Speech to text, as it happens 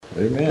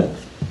Amen.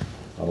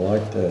 I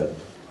like that.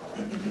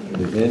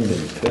 The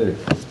ending, too.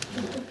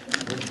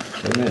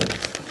 Amen.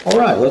 All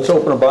right, let's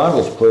open our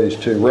Bibles, please,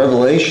 to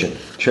Revelation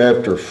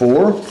chapter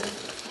 4.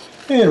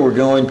 And we're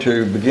going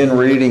to begin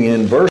reading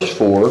in verse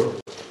 4.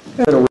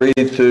 I'm going to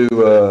read to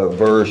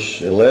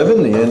verse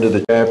 11, the end of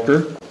the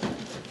chapter.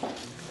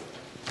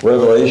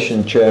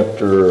 Revelation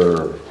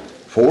chapter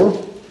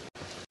 4,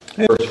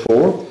 and verse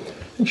 4.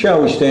 And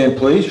shall we stand,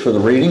 please, for the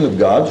reading of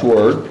God's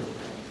Word.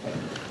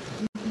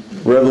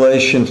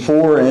 Revelation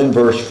 4 and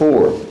verse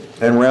 4.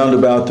 And round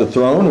about the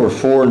throne were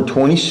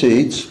 24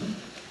 seats,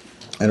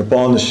 and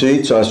upon the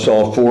seats I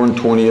saw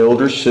 24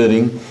 elders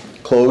sitting,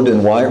 clothed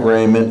in white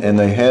raiment, and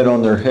they had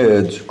on their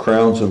heads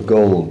crowns of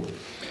gold.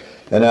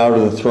 And out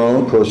of the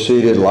throne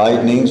proceeded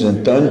lightnings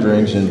and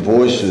thunderings and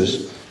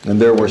voices, and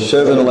there were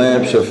 7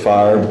 lamps of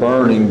fire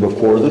burning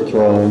before the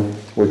throne,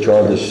 which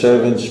are the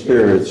 7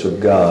 spirits of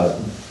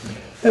God.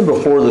 And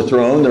before the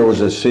throne there was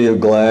a sea of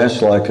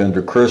glass like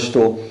unto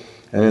crystal,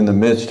 and in the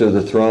midst of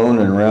the throne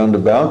and round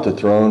about the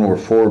throne were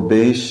 4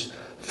 beasts,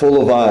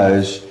 full of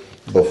eyes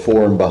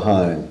before and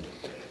behind.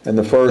 And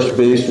the first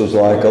beast was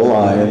like a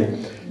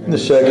lion, and the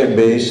second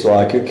beast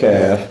like a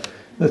calf.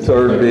 The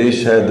third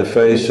beast had the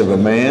face of a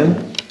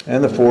man,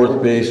 and the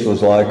fourth beast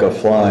was like a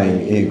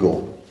flying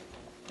eagle.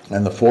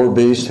 And the 4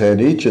 beasts had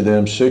each of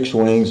them 6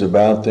 wings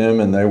about them,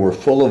 and they were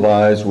full of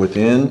eyes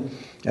within,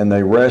 and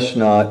they rest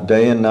not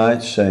day and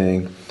night,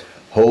 saying,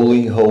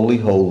 Holy, holy,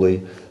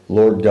 holy,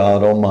 Lord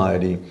God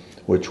Almighty,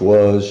 which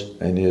was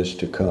and is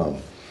to come.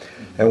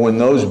 And when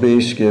those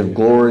beasts give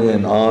glory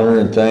and honor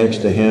and thanks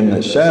to him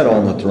that sat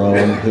on the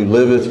throne, who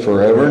liveth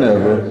forever and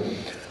ever,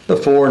 the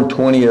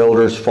 24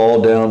 elders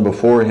fall down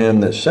before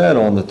him that sat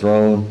on the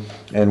throne,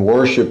 and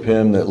worship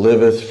him that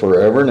liveth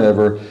forever and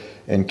ever,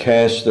 and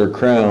cast their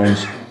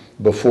crowns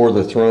before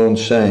the throne,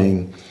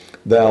 saying,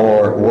 Thou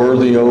art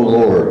worthy, O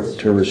Lord,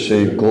 to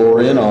receive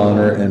glory and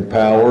honor and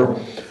power,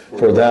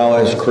 for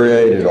thou hast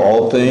created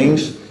all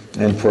things,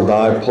 and for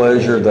thy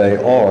pleasure they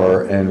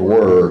are and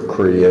were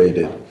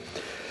created.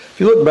 If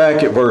you look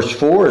back at verse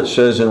 4, it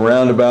says, And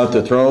round about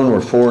the throne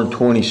were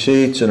 24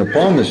 seats, and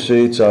upon the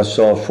seats I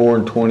saw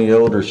 24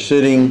 elders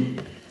sitting,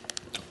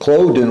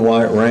 clothed in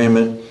white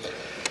raiment,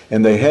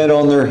 and they had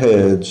on their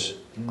heads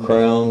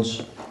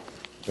crowns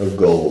of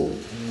gold.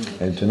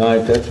 And tonight,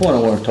 that's what I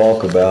want to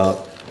talk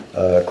about,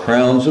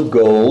 crowns of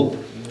gold.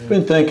 I've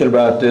been thinking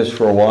about this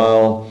for a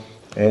while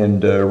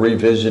and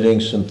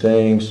revisiting some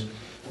things.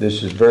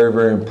 This is very,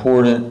 very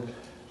important,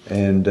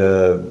 and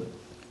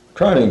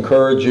try to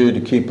encourage you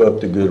to keep up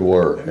the good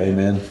work.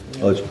 Amen.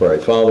 Let's pray.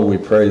 Father, we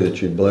pray that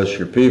you bless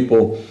your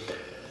people.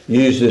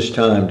 Use this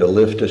time to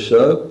lift us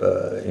up,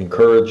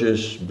 encourage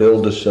us,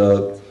 build us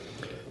up.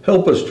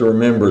 Help us to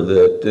remember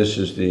that this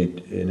is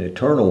an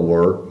eternal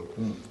work,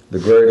 the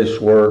greatest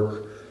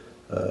work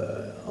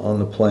on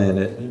the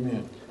planet.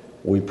 Amen.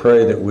 We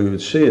pray that we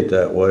would see it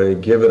that way,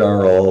 give it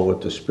our all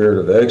with the spirit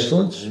of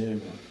excellence.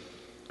 Amen.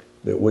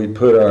 That we'd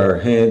put our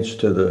hands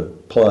to the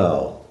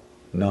plow,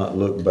 not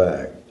look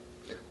back.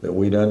 That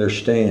we'd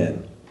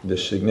understand the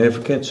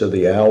significance of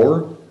the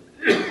hour,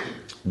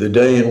 the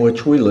day in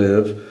which we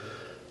live,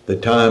 the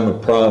time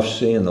of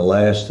prophecy and the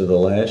last of the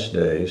last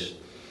days,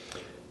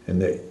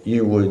 and that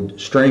you would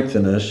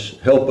strengthen us,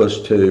 help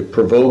us to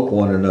provoke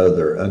one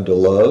another unto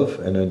love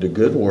and unto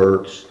good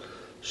works,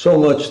 so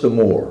much the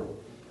more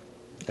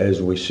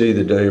as we see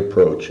the day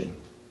approaching.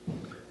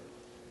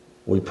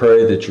 We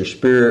pray that your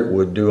Spirit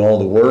would do all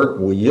the work.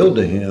 We yield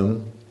to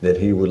him, that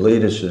he would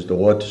lead us as to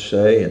what to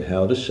say and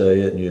how to say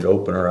it, and you'd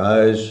open our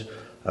eyes,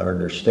 our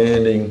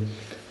understanding,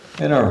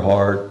 and our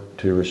heart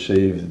to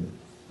receive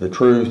the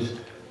truth,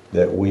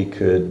 that we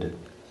could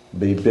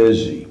be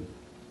busy.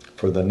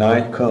 For the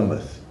night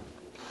cometh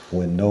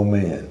when no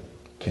man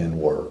can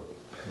work.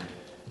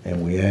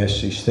 And we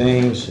ask these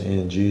things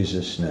in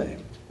Jesus'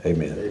 name.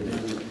 Amen.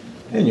 Amen.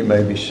 And you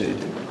may be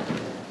seated.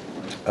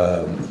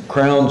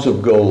 Crowns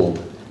of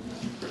gold.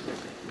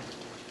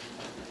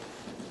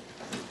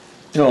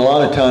 You know, a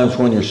lot of times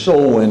when you're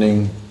soul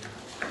winning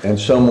and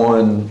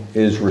someone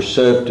is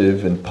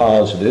receptive and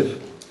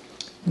positive,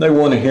 they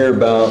want to hear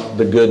about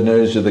the good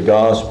news of the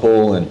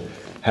gospel and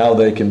how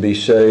they can be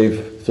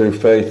saved through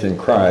faith in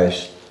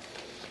Christ.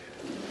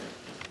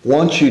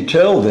 Once you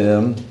tell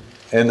them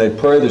and they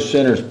pray the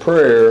sinner's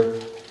prayer,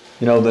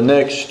 you know, the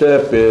next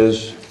step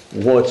is,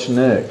 what's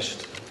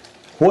next?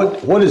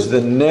 What is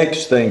the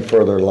next thing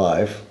for their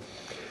life?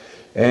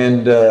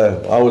 And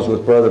I was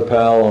with Brother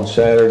Powell on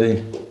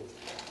Saturday.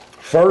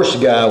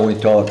 First guy we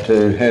talked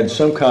to had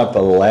some kind of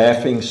a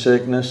laughing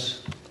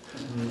sickness.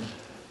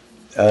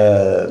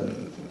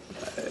 Lights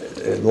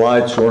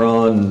were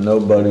on,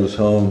 nobody was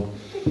home.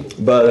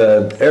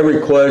 But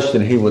every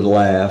question he would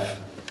laugh.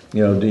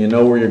 You know, do you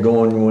know where you're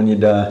going when you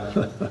die?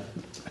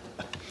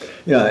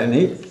 Yeah, and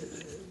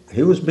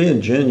he was being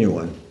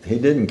genuine. He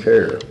didn't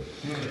care.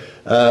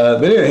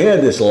 But anyway, he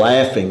had this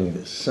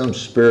laughing, some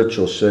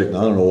spiritual sickness.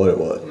 I don't know what it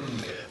was.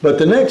 But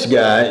the next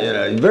guy, you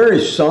know, very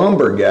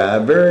somber guy,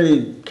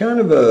 very kind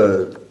of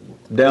a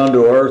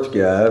down-to-earth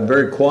guy,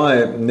 very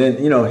quiet. And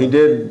then, you know, he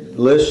did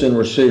listen,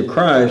 receive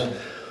Christ.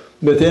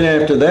 But then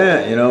after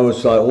that,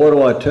 it's like, what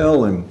do I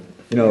tell him?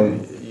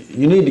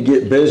 You need to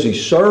get busy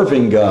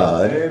serving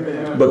God.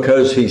 Amen.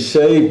 Because he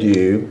saved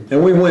you.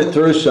 And we went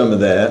through some of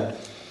that.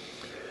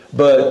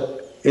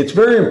 But it's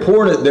very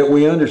important that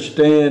we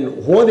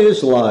understand, what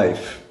is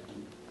life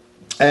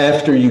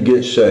after you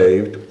get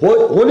saved?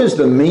 What is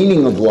the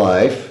meaning of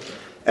life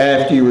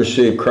after you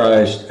receive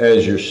Christ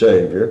as your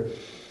Savior?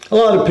 A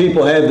lot of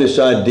people have this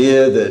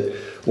idea that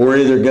we're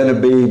either going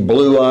to be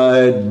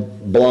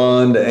blue-eyed,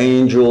 blonde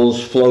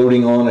angels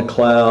floating on a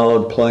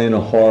cloud, playing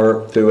a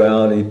harp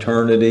throughout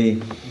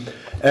eternity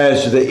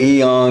as the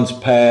eons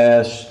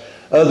pass.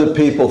 Other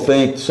people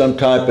think some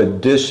type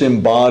of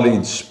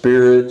disembodied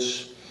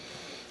spirits.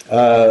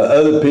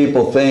 Other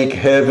people think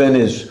heaven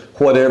is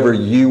whatever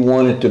you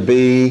want it to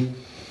be,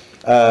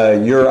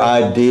 your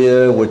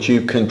idea, which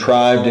you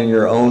contrived in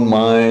your own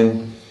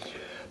mind.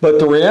 But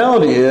the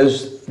reality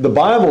is, the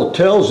Bible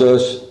tells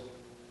us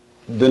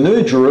the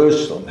New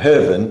Jerusalem,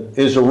 heaven,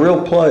 is a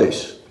real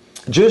place,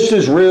 just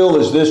as real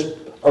as this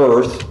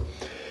earth,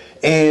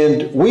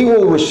 and we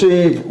will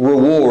receive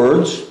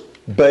rewards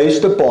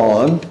based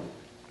upon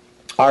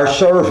our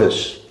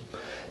service.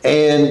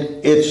 And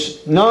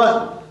it's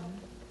not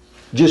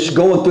just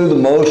going through the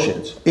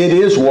motions. It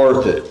is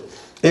worth it.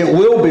 It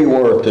will be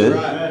worth it.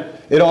 Right.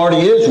 It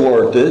already is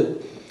worth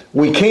it.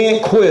 We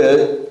can't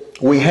quit.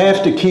 We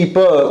have to keep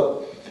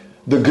up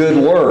the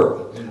good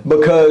work,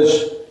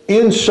 because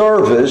in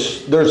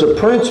service, there's a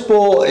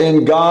principle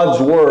in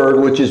God's Word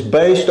which is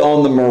based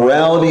on the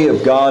morality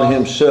of God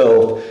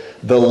Himself.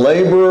 The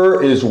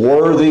laborer is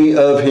worthy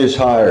of his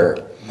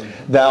hire.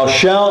 Thou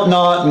shalt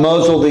not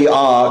muzzle the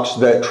ox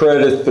that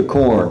treadeth the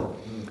corn.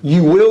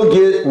 You will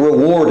get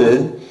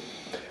rewarded.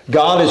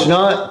 God is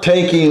not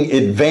taking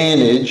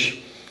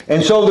advantage.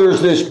 And so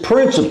there's this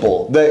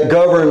principle that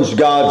governs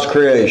God's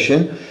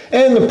creation,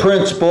 and the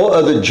principle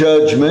of the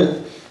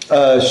judgment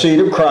seat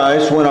of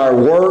Christ, when our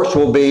works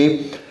will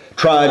be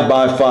tried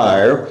by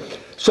fire.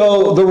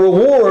 So the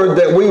reward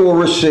that we will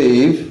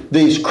receive,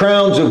 these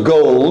crowns of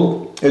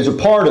gold, is a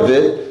part of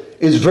it,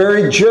 is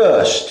very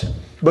just,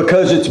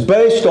 because it's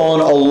based on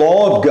a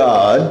law of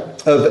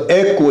God, of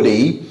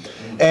equity,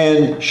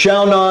 and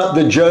shall not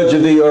the judge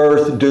of the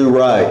earth do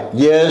right?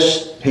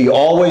 Yes, He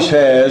always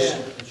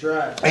has, that's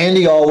right, and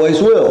He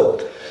always will.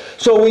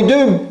 So we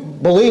do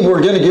believe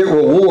we're going to get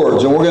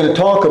rewards, and we're going to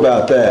talk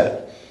about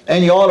that.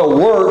 And you ought to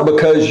work,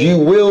 because you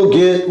will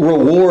get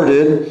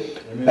rewarded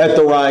at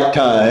the right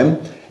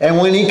time. And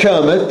when He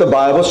cometh, the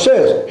Bible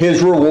says,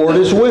 His reward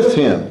is with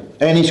Him.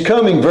 And He's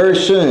coming very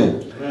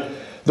soon.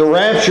 The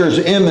rapture is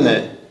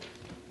imminent.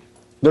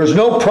 There's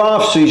no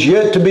prophecies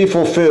yet to be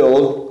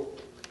fulfilled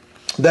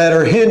that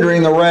are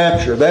hindering the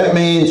rapture. That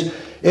means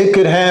it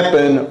could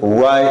happen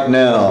right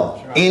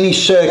now. Any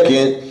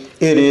second,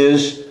 it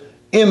is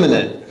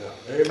imminent.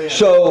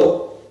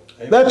 So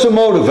that's a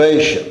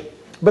motivation.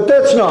 But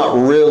that's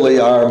not really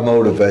our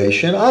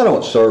motivation. I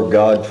don't serve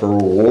God for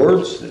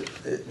rewards.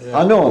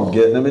 I know I'm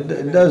getting them.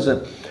 It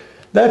doesn't.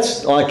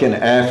 That's like an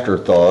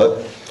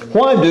afterthought.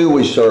 Why do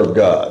we serve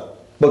God?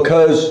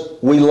 Because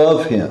we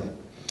love Him.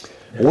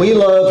 We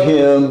love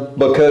Him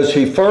because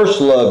He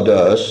first loved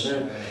us.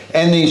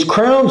 And these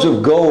crowns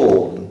of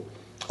gold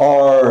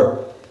are,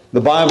 the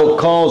Bible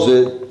calls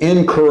it,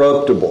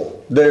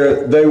 incorruptible.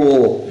 They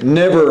will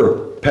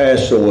never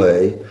pass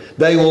away.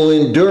 They will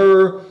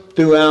endure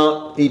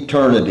throughout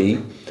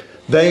eternity.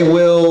 They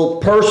will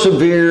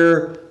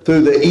persevere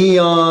through the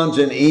eons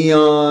and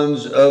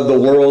eons of the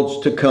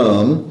worlds to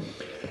come.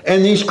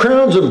 And these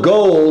crowns of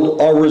gold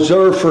are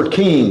reserved for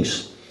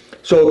kings.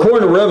 So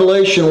according to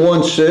Revelation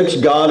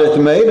 1:6, God hath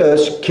made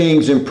us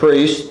kings and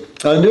priests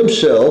unto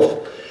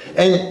Himself,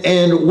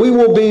 and we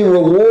will be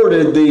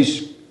rewarded.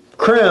 These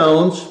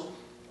crowns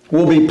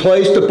will be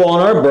placed upon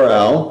our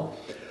brow.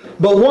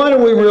 But why do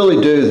we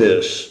really do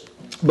this?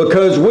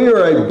 Because we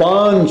are a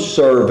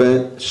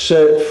bondservant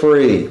set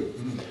free.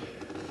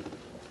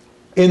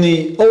 In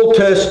the Old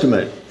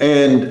Testament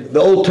and the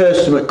Old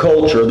Testament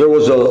culture, there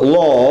was a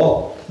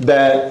law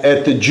that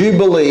at the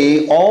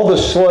Jubilee, all the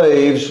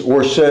slaves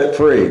were set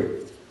free.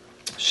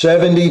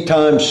 70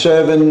 times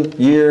 7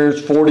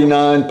 years,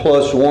 49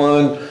 plus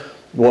 1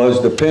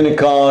 was the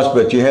Pentecost,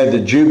 but you had the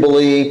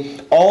Jubilee.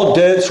 All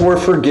debts were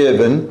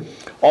forgiven.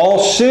 All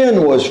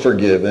sin was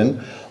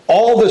forgiven.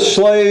 All the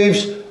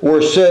slaves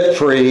were set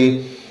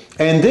free.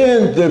 And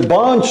then the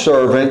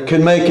bondservant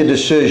could make a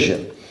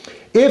decision.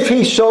 If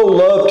he so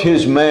loved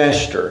his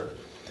master,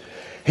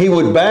 he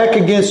would back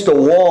against a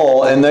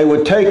wall, and they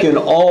would take an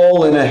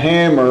awl and a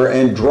hammer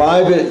and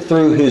drive it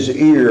through his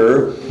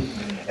ear.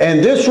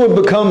 And this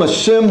would become a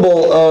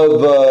symbol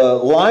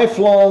of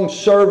lifelong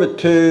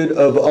servitude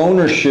of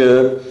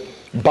ownership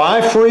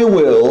by free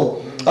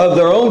will, of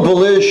their own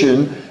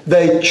volition.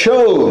 They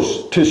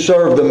chose to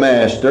serve the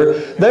master.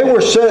 They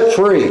were set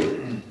free.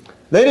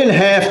 They didn't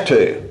have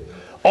to.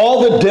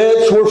 All the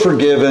debts were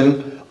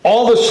forgiven,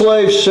 all the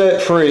slaves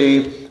set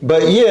free,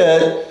 but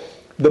yet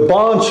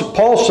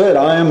Paul said,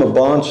 I am a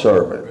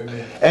bondservant.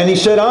 And he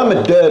said, I'm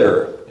a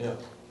debtor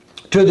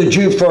to the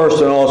Jew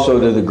first and also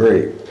to the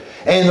Greek.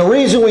 And the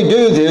reason we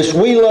do this,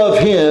 we love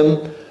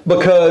Him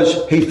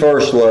because He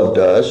first loved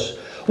us.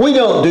 We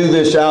don't do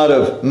this out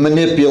of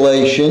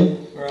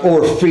manipulation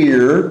or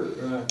fear.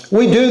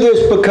 We do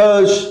this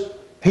because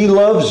He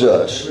loves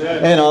us.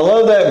 And I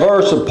love that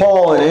verse of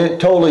Paul, and it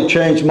totally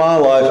changed my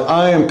life.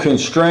 I am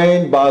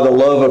constrained by the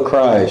love of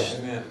Christ.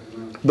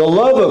 The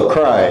love of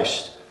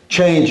Christ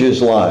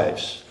changes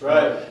lives.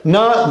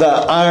 Not the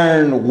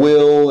iron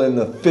will and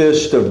the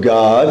fist of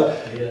God.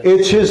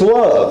 It's His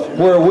love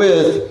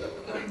wherewith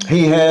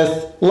He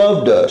hath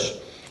loved us.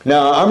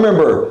 Now, I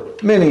remember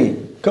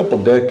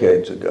couple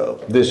decades ago,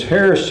 this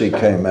heresy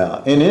came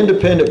out in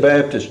independent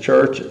Baptist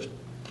churches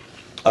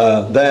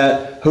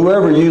that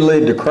whoever you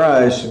lead to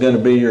Christ is going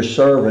to be your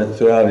servant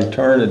throughout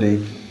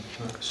eternity.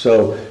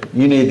 So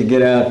you need to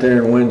get out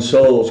there and win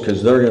souls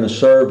because they're going to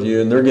serve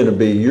you and they're going to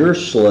be your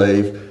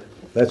slave.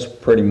 That's a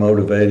pretty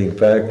motivating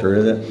factor,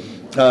 isn't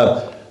it?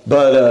 But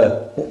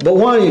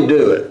why do you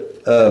do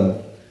it?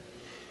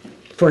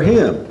 For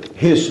Him.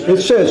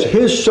 It says,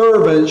 His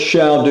servants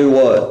shall do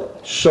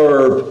what?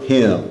 Serve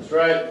Him. That's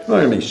right. Not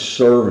going to be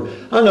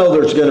serve. I know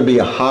there's going to be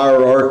a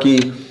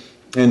hierarchy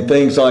and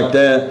things like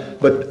that,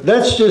 but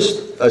that's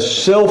just a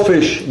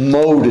selfish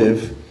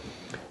motive.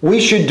 We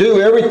should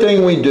do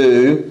everything we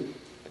do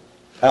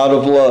out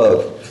of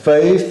love,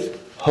 faith,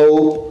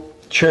 hope,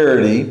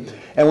 charity.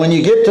 And when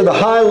you get to the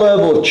high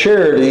level of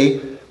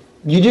charity,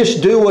 you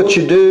just do what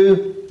you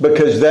do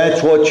because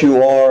that's what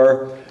you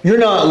are. You're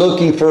not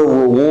looking for a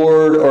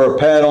reward or a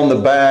pat on the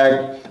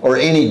back or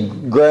any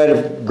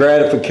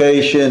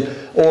gratification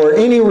or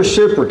any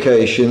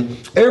reciprocation.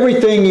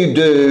 Everything you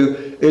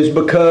do is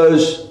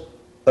because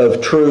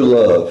of true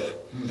love.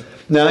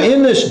 Now,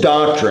 in this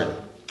doctrine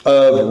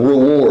of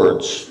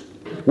rewards,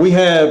 we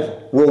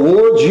have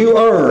rewards you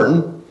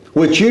earn,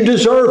 which you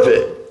deserve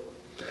it,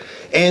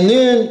 and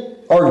then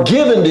are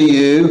given to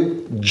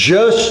you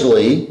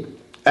justly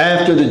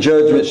after the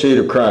judgment seat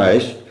of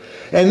Christ.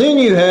 And then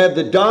you have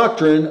the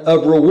doctrine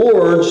of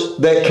rewards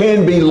that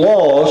can be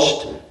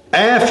lost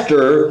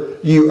after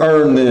you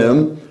earn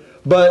them,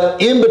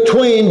 but in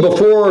between,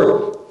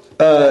 before,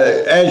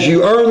 as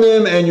you earn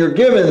them and you're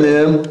given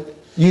them,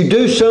 you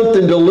do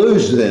something to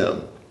lose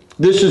them.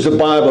 This is a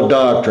Bible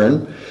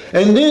doctrine.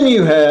 And then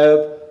you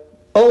have,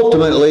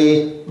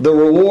 ultimately, the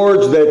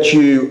rewards that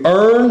you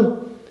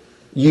earn,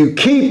 you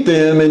keep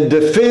them and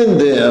defend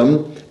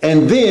them,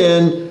 and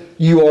then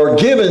you are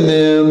given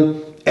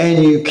them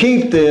and you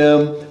keep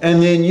them,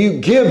 and then you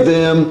give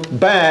them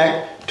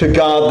back to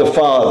God the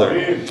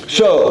Father.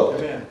 So,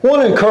 I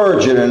want to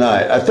encourage you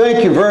tonight. I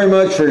thank you very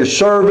much for your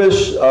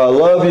service. I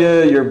love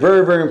you. You're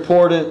very, very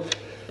important.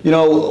 You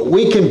know,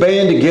 we can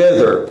band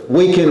together.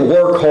 We can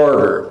work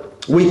harder.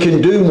 We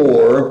can do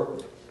more.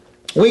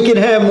 We can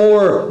have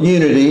more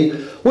unity.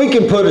 We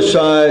can put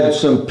aside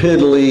some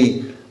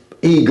piddly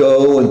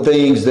ego and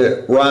things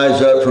that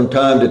rise up from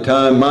time to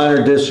time,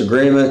 minor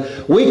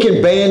disagreement. We can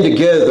band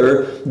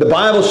together. The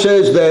Bible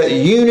says that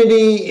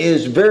unity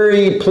is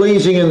very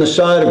pleasing in the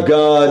sight of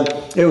God.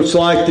 It was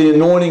like the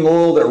anointing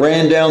oil that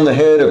ran down the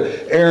head of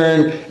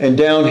Aaron and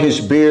down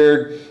his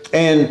beard.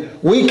 And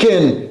we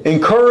can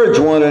encourage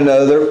one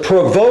another,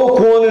 provoke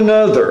one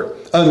another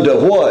unto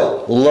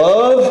what?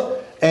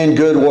 Love and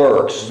good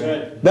works.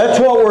 Amen. That's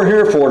what we're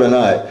here for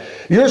tonight.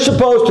 You're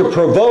supposed to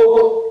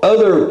provoke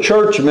other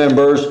church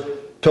members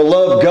to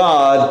love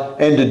God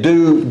and to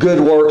do good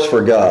works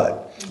for God.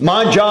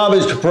 My job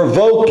is to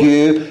provoke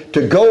you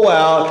to go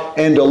out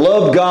and to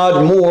love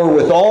God more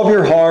with all of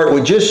your heart.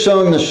 We just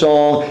sung the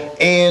song.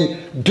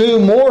 And do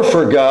more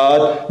for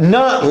God,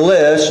 not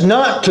less,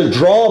 not to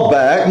draw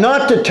back,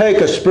 not to take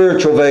a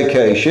spiritual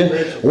vacation.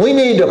 We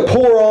need to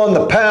pour on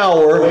the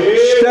power,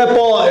 step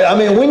on. I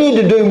mean, we need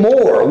to do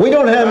more. We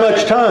don't have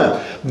much time.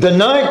 The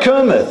night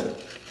cometh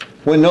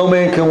when no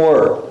man can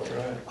work.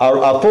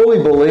 I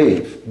fully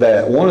believe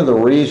that one of the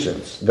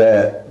reasons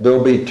that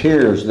there'll be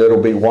tears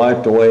that'll be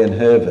wiped away in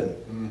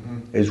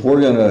heaven is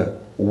we're going to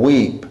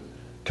weep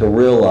to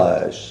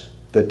realize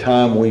the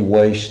time we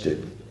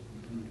wasted,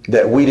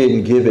 that we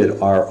didn't give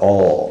it our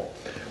all.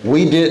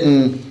 We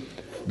didn't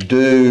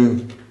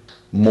do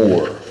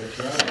more.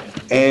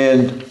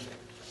 And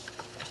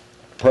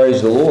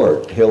praise the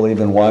Lord, He'll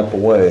even wipe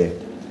away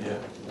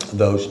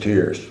those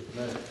tears.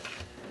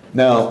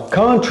 Now,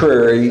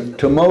 contrary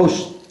to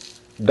most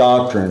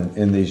doctrine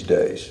in these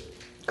days,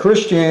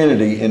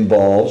 Christianity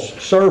involves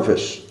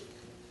service.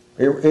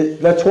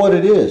 That's what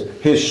it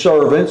is. His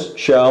servants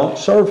shall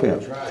serve Him.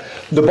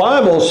 The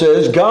Bible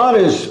says God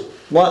is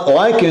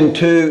likened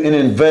to an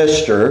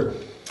investor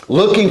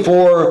looking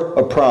for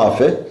a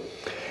profit.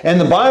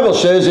 And the Bible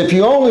says if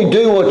you only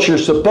do what you're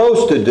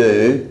supposed to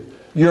do,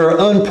 you're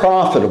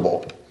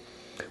unprofitable.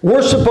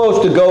 We're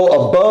supposed to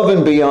go above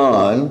and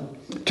beyond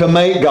to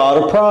make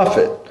God a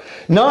profit.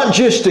 Not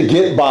just to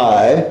get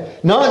by,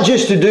 not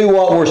just to do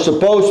what we're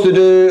supposed to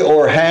do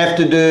or have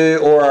to do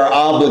or our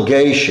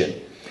obligation.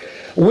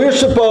 We're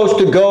supposed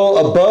to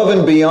go above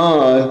and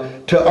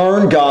beyond to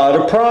earn God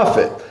a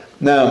profit.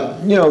 Now,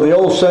 you know, the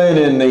old saying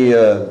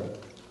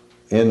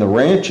in the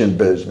ranching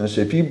business,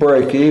 if you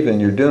break even,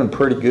 you're doing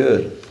pretty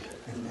good.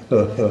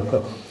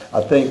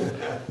 I think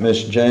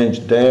Miss Jane's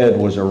dad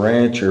was a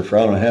rancher for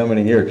I don't know how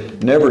many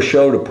years. Never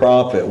showed a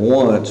profit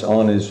once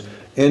on his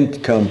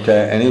income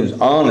tax, and he was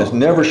honest,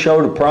 never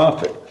showed a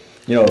profit.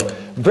 You know,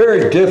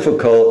 very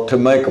difficult to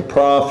make a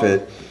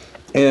profit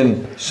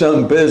in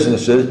some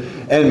businesses,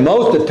 and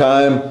most of the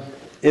time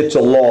it's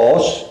a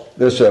loss.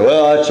 They'll say,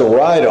 well, that's a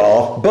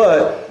write-off,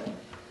 but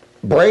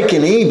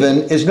breaking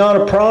even is not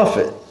a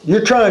profit.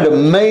 You're trying to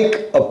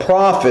make a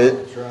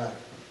profit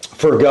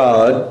for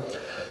God.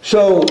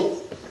 So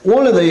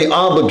one of the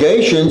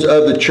obligations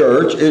of the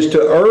church is to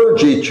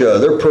urge each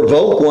other,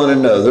 provoke one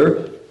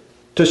another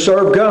to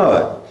serve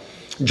God.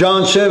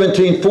 John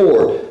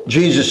 17:4,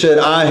 Jesus said,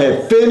 I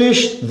have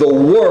finished the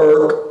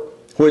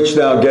work which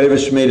thou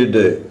gavest me to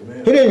do.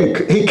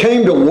 He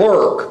came to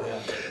work.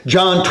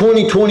 John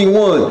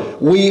 20:21,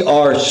 we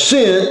are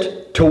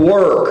sent to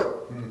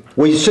work.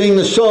 We sing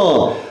the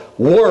song,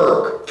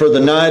 work, for the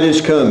night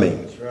is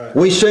coming.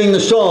 We sing the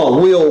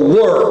song, we'll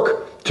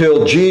work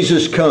till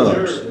Jesus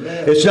comes.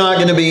 It's not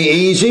going to be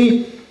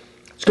easy.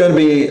 It's going to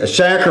be a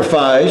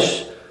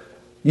sacrifice.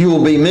 You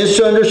will be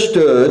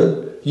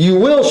misunderstood. You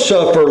will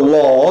suffer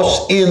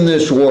loss in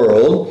this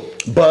world,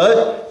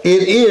 but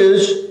it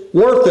is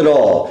worth it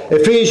all.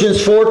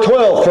 Ephesians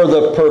 4:12, for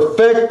the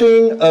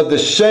perfecting of the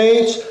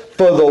saints,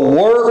 for the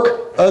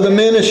work of the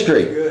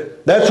ministry.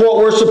 That's what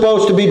we're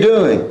supposed to be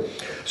doing.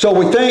 So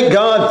we thank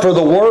God for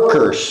the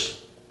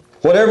workers.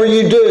 Whatever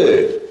you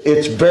do,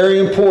 it's very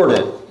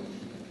important.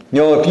 You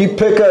know, if you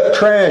pick up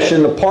trash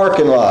in the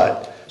parking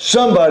lot,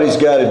 somebody's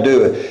got to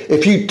do it.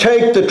 If you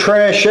take the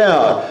trash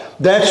out,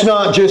 that's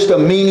not just a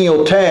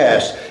menial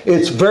task.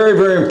 It's very,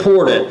 very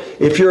important.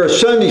 If you're a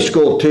Sunday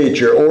school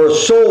teacher or a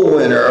soul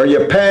winner, or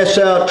you pass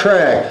out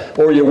tract,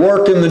 or you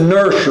work in the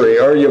nursery,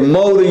 or you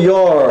mow the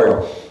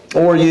yard,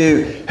 or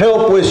you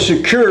help with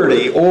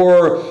security,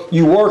 or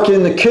you work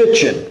in the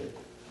kitchen,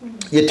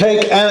 you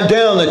take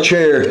down the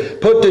chairs,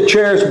 put the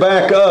chairs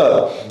back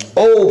up,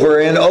 over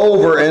and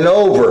over and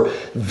over,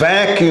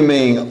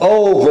 vacuuming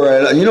over,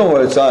 and you know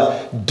what it's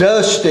like,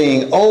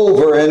 dusting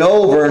over and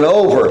over and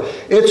over.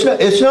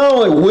 It's not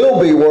only will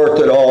be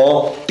worth it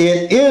all,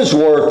 it is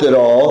worth it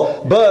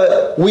all,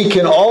 but we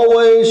can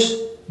always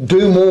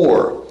do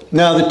more.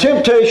 Now the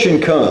temptation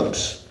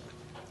comes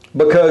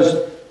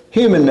because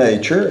human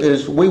nature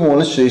is we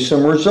want to see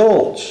some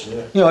results.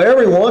 Yeah. You know,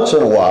 every once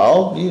in a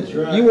while,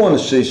 you want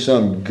to see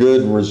some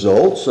good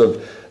results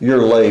of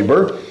your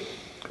labor.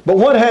 But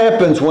what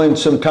happens when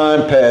some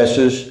time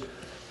passes,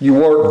 you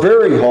work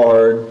very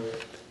hard,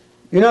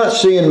 you're not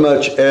seeing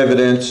much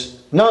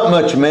evidence, not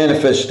much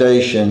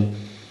manifestation?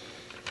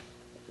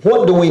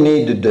 What do we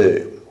need to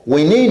do?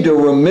 We need to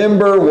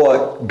remember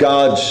what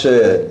God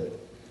said.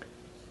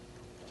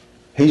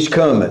 He's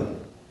coming.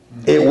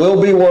 It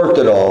will be worth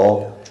it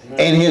all.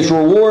 And His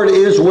reward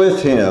is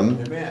with Him.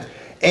 Amen.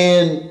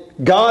 And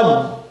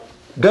God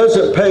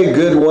doesn't pay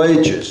good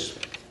wages.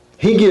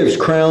 He gives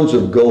crowns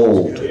of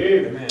gold.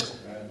 Amen.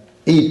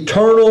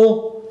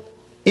 Eternal,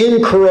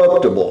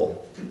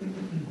 incorruptible,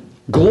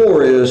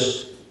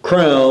 glorious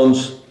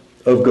crowns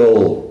of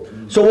gold.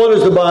 So what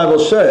does the Bible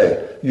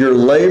say? Your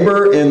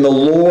labor in the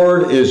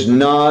Lord is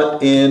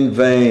not in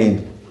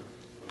vain.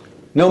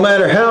 No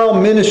matter how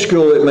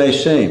minuscule it may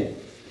seem.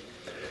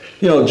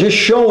 You know, just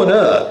showing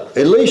up.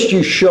 At least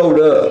you showed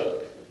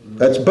up.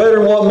 That's better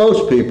than what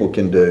most people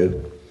can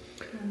do.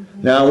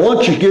 Now,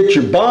 once you get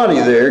your body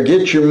there,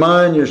 get your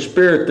mind, your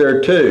spirit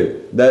there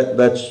too.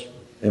 That's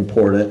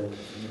important.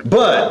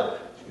 But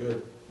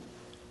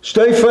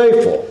stay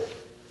faithful.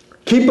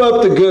 Keep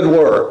up the good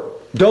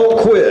work. Don't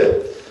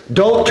quit.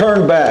 Don't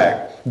turn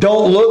back.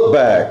 Don't look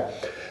back.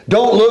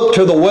 Don't look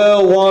to the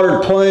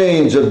well-watered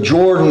plains of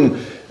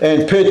Jordan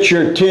and pitch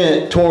your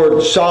tent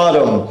toward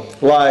Sodom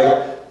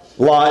like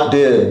Lot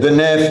did, the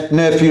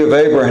nephew of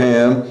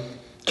Abraham.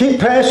 Keep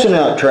passing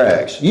out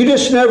tracts. You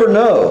just never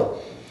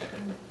know.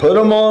 Put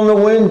them on the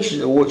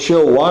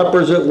windshield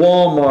wipers at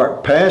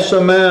Walmart. Pass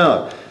them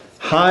out.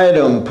 Hide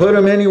them. Put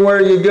them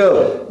anywhere you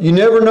go. You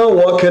never know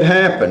what could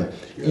happen.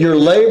 Your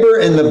labor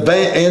in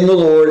the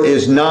Lord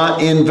is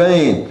not in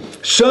vain.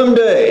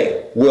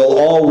 Someday we'll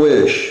all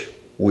wish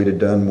we'd have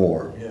done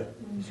more. Yeah,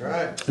 that's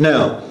right.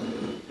 Now,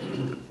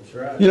 that's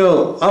right. You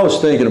know, I was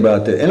thinking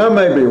about this, and I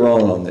may be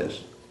wrong on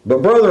this.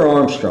 But Brother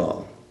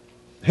Armstrong,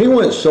 he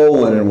went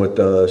soul winning with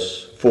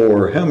us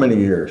for how many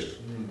years?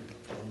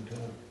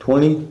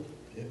 20?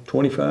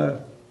 25?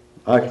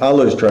 I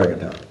lose track of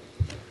time.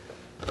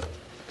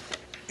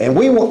 And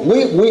we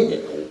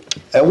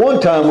at one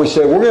time we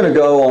said we're going to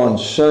go on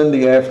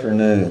Sunday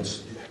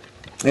afternoons.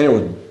 And it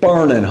was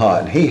burning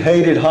hot. He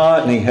hated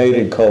hot and he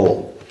hated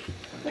cold.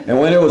 And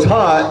when it was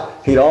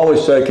hot, he'd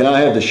always say, can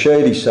I have the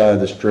shady side of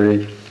the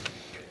street?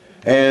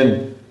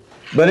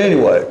 But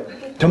anyway,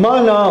 to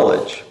my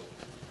knowledge,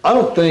 I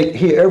don't think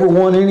he ever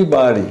won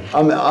anybody.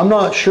 I'm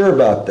not sure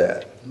about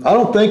that. I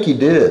don't think he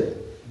did.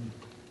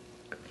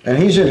 And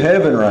he's in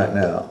heaven right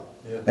now.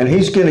 And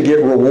he's going to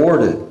get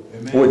rewarded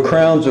with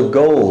crowns of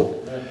gold.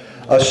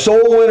 a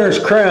soul winner's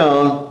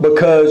crown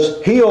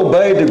because he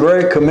obeyed the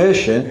Great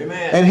Commission.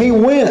 Amen. And he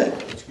went.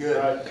 That's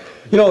good.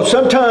 You know,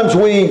 sometimes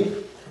we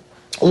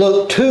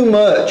look too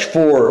much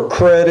for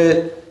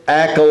credit,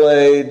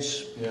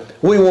 accolades. Yeah.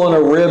 We want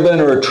a ribbon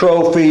or a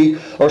trophy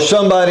or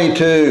somebody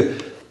to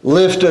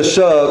lift us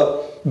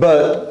up.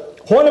 But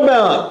what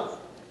about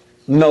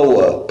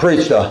Noah?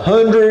 Preached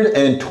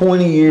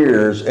 120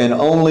 years and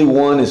only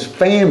won his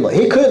family.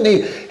 He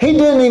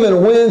didn't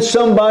even win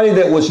somebody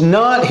that was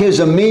not his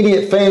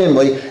immediate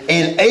family,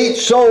 and 8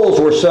 souls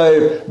were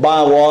saved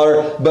by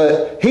water,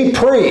 but he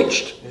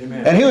preached.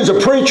 Amen. And he was a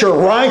preacher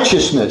of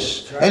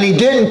righteousness, and he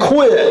didn't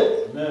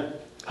quit. Amen.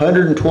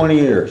 120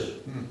 years.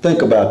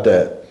 Think about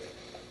that.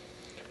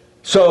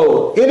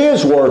 So it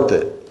is worth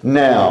it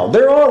now.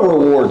 There are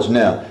rewards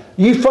now.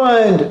 You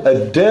find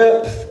a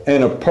depth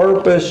and a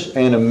purpose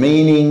and a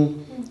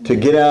meaning to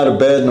get out of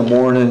bed in the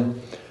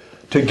morning,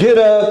 to get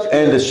up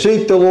and to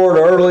seek the Lord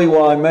early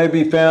while He may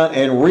be found,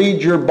 and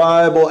read your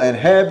Bible and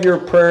have your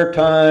prayer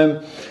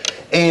time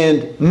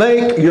and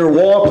make your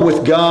walk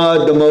with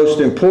God the most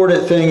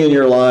important thing in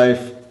your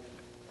life.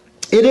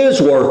 It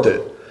is worth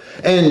it.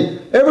 And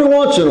every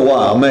once in a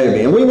while,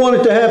 maybe, and we want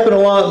it to happen a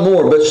lot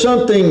more, but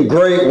something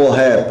great will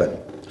happen.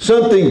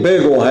 Something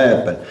big will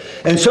happen.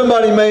 And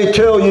somebody may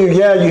tell you,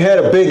 yeah, you had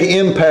a big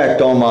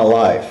impact on my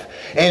life.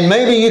 And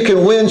maybe you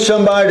can win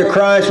somebody to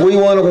Christ. We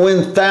want to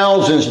win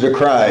thousands to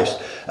Christ,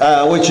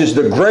 which is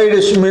the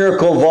greatest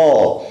miracle of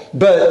all.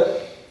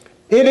 But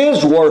it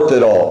is worth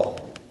it all.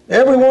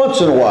 Every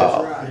once in a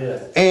while.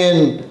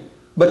 Right.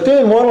 But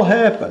then what will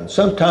happen?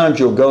 Sometimes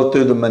you'll go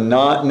through the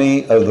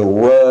monotony of the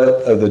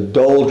rut, of the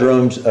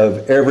doldrums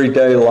of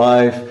everyday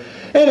life.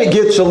 And it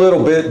gets a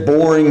little bit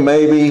boring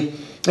maybe.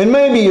 And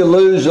maybe you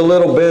lose a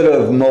little bit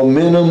of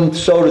momentum,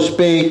 so to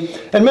speak.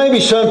 And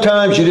maybe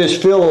sometimes you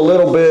just feel a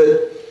little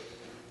bit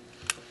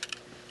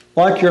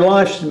like your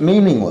life's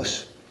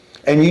meaningless.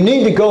 And you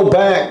need to go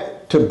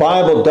back to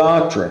Bible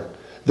doctrine.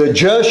 The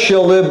just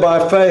shall live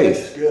by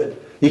faith. Good.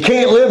 You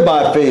can't live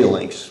by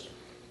feelings.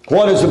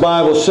 What does the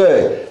Bible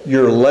say?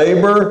 Your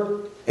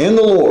labor in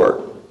the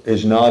Lord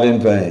is not in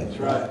vain. That's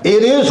right.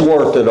 It is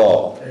worth it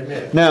all.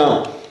 Amen.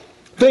 Now,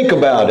 think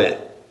about it.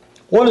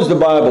 What does the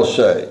Bible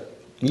say?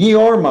 Ye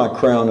are my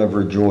crown of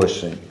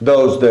rejoicing,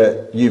 those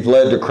that you've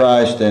led to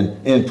Christ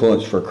and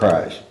influenced for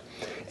Christ.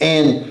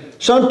 And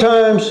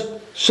sometimes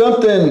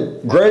something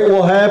great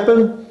will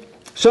happen.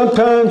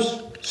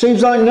 Sometimes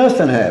seems like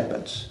nothing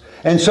happens.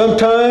 And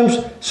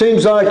sometimes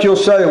seems like you'll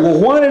say, well,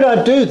 why did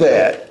I do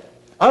that?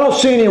 I don't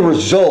see any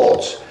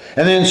results.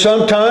 And then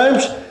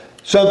sometimes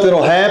something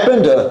will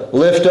happen to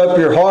lift up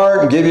your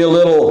heart and give you a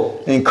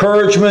little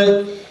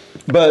encouragement.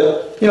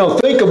 But,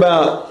 think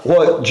about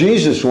what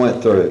Jesus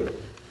went through.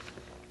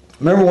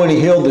 Remember when He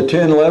healed the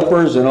 10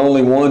 lepers and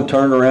only one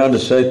turned around to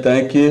say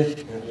thank you?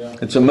 Yeah.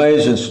 It's an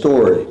amazing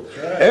story.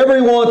 Right.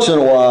 Every once in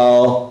a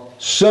while,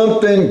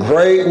 something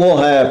great will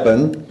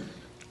happen.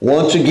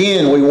 Once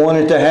again, we want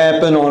it to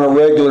happen on a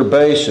regular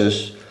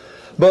basis.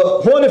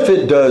 But what if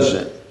it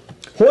doesn't?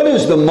 What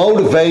is the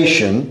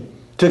motivation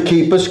to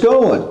keep us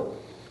going?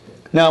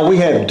 Now, we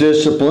have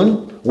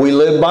discipline. We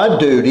live by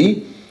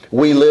duty.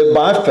 We live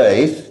by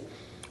faith.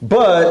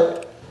 But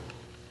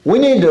we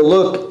need to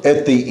look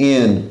at the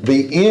end.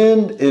 The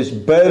end is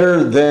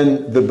better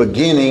than the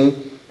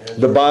beginning,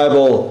 the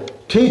Bible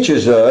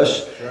teaches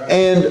us,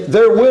 and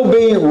there will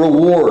be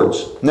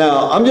rewards.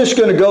 Now, I'm just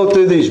going to go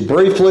through these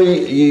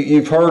briefly.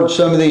 You've heard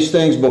some of these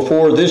things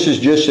before. This is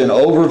just an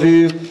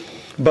overview.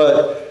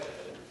 But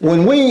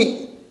when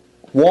we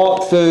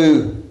walk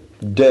through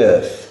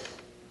death,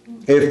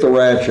 if the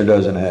rapture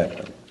doesn't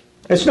happen,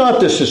 it's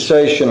not the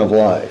cessation of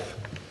life.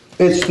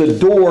 It's the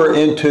door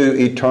into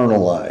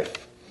eternal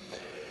life.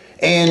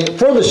 And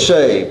for the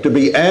saved, to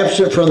be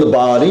absent from the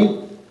body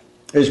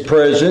is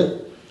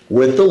present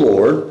with the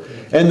Lord.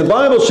 And the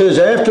Bible says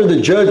after the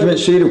judgment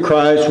seat of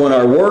Christ, when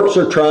our works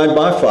are tried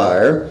by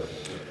fire,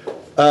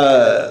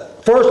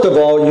 first of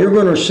all, you're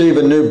going to receive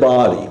a new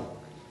body.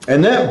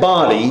 And that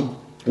body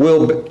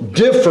will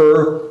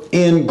differ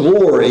in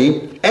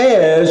glory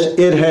as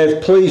it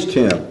has pleased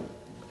Him.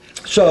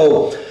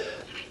 So,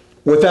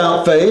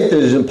 without faith, it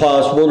is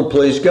impossible to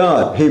please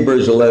God.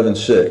 Hebrews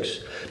 11:6.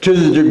 To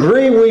the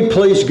degree we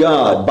please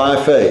God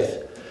by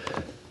faith,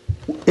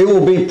 it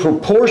will be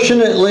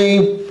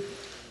proportionately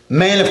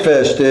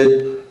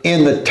manifested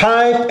in the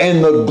type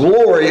and the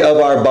glory of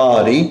our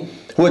body,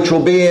 which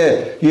will be,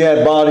 you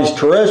have bodies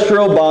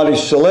terrestrial,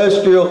 bodies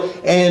celestial,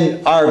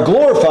 and our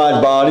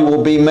glorified body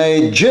will be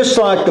made just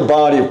like the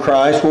body of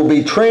Christ, will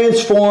be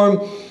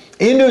transformed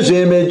into His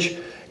image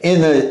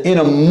in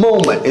a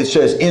moment. It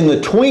says, in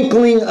the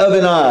twinkling of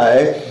an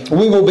eye,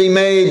 we will be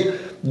made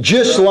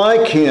just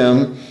like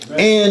Him,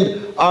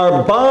 and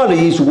our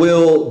bodies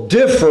will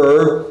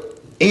differ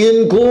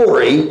in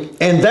glory,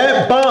 and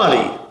that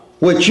body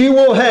which you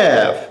will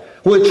have,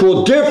 which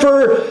will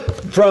differ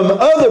from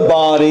other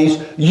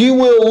bodies, you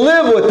will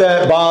live with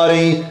that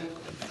body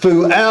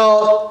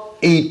throughout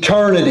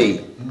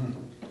eternity.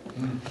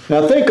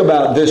 Now think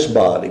about this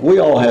body. We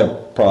all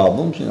have have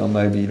problems. You know,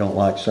 maybe you don't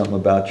like something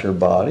about your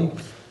body.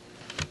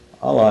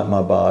 I like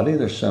my body.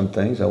 There's some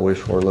things I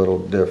wish were a little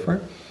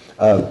different.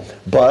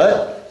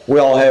 But we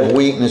all have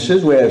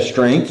weaknesses. We have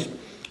strengths.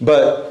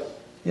 But,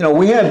 you know,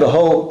 we have the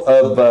hope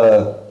of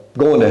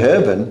going to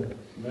heaven.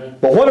 Amen.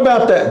 But what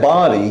about that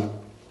body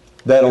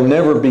that'll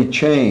never be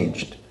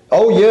changed?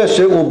 Oh, yes,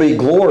 it will be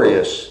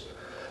glorious,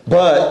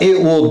 but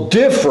it will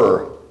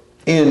differ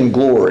in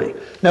glory.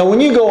 Now, when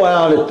you go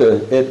out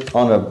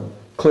on a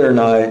clear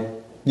night,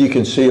 you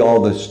can see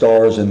all the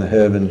stars in the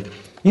heaven.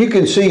 You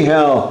can see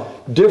how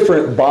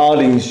different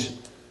bodies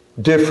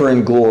differ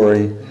in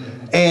glory.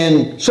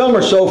 And some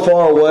are so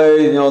far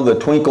away, you know, the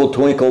twinkle,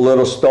 twinkle,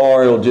 little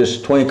star, it'll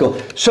just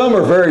twinkle. Some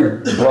are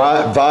very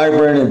bright,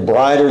 vibrant and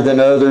brighter than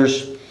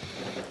others.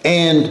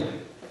 And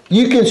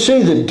you can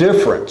see the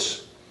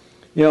difference.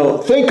 You know,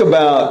 think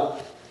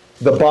about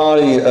the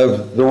body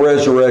of the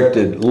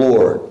resurrected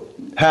Lord,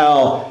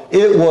 how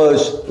it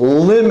was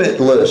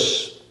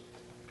limitless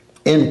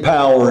in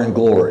power and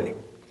glory.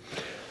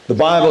 The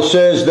Bible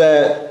says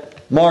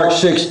that Mark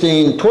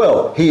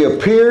 16:12, he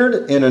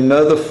appeared in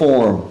another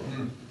form.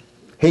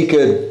 He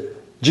could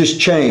just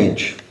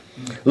change.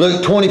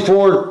 Luke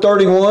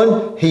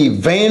 24:31, he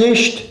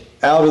vanished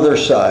out of their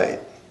sight.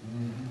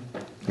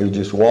 He was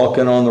just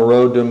walking on the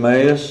road to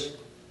Emmaus,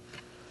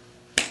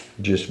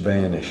 just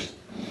vanished.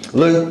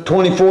 Luke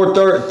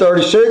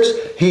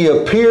 24:36, he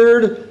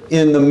appeared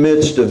in the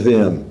midst of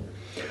them.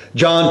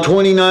 John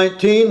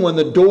 20:19, when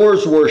the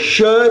doors were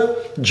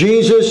shut,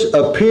 Jesus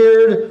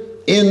appeared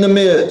in the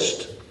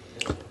midst.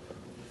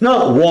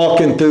 Not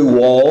walking through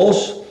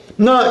walls,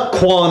 not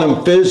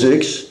quantum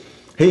physics.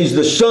 He's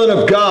the Son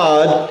of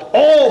God.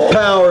 All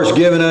power is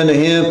given unto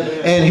him,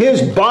 and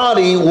his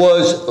body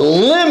was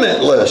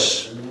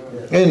limitless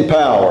in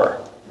power.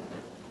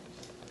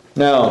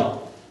 Now,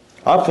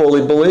 I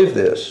fully believe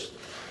this.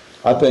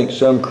 I think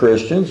some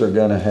Christians are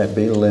going to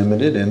be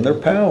limited in their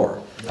power.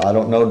 I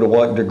don't know to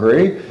what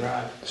degree.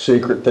 Right.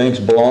 Secret things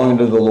belonging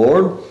to the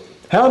Lord.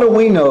 How do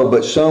we know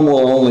but some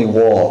will only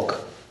walk?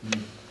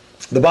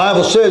 The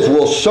Bible says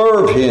we'll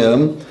serve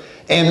him,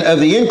 and of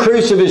the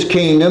increase of his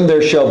kingdom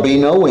there shall be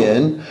no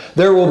end.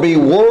 There will be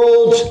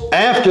worlds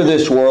after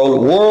this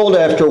world, world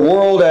after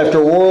world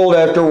after world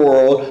after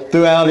world,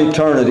 throughout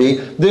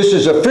eternity. This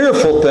is a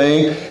fearful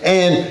thing,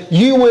 and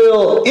you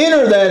will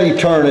enter that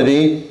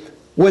eternity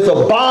with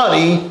a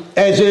body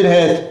as it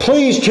hath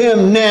pleased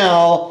him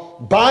now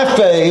by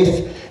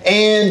faith,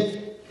 and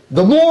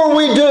the more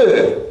we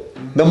do,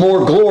 the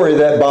more glory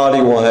that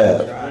body will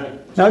have.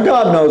 Now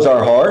God knows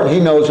our heart. He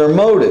knows our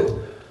motive.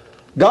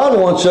 God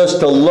wants us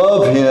to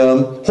love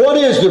him. What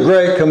is the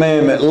great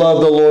commandment?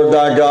 Love the Lord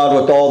thy God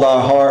with all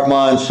thy heart,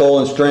 mind, soul,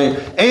 and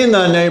strength, and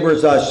thy neighbor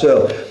as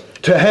thyself.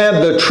 To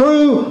have the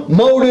true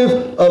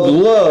motive of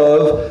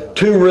love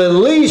to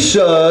release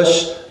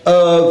us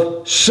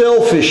of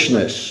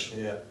selfishness.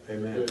 Yeah.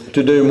 Amen.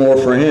 To do more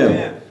for him.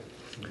 Amen.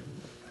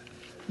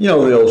 You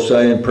know the old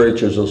saying,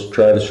 preachers will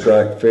try to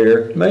strike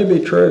fear. May be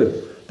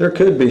true. There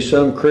could be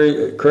some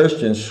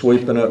Christians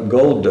sweeping up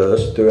gold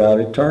dust throughout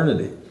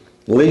eternity.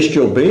 At least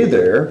you'll be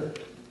there,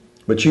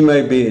 but you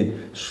may be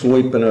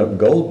sweeping up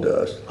gold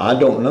dust. I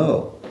don't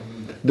know.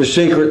 The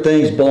secret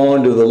things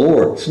belong to the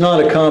Lord. It's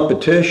not a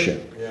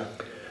competition. Yeah.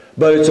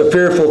 But it's a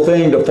fearful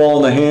thing to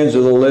fall in the hands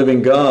of the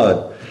living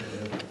God.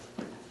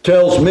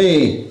 Tells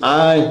me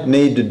I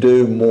need to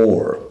do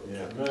more.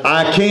 Yeah.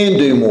 I can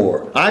do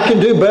more. I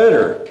can do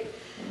better.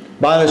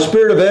 By the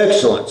Spirit of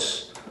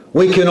excellence,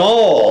 we can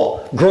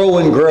all grow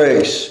in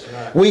grace.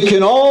 We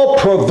can all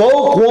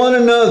provoke one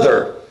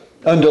another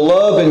unto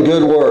love and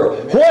good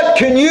work. What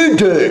can you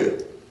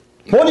do?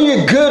 What are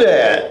you good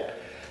at?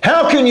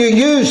 How can you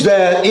use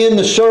that in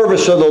the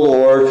service of the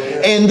Lord?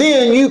 And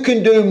then you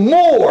can do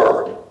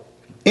more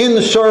in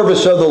the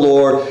service of the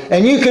Lord.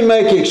 And you can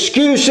make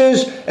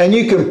excuses, and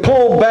you can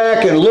pull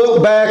back and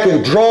look back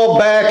and draw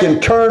back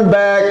and turn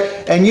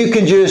back, and you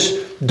can just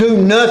do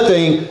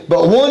nothing.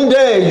 But one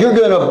day you're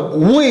going to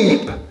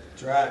weep.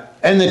 That's right.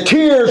 And the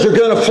tears are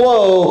going to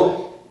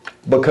flow,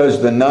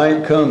 because the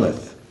night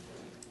cometh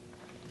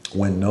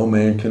when no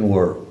man can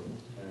work.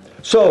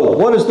 So,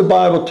 what does the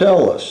Bible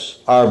tell us?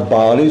 Our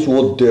bodies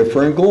will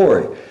differ in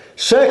glory.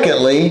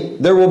 Secondly,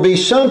 there will be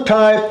some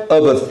type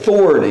of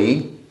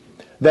authority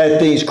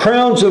that these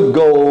crowns of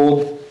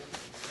gold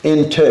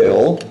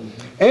entail.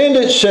 And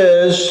it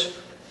says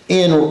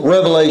in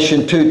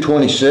Revelation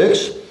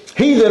 2:26,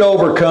 he that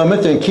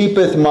overcometh and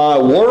keepeth my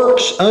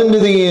works unto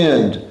the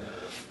end,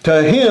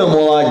 to him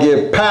will I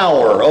give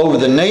power over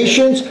the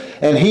nations,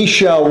 and he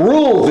shall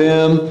rule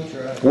them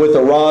with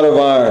a rod of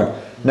iron.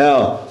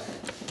 Now,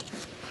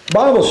 the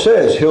Bible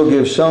says he'll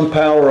give some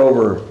power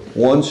over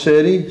one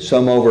city,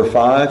 some over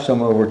 5,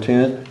 some over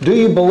 10. Do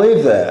you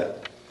believe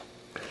that?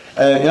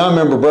 And I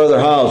remember Brother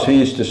Hiles, he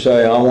used to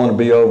say, I want to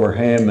be over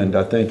Hammond,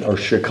 I think, or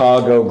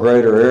Chicago,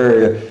 greater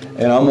area,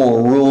 and I'm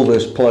going to rule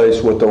this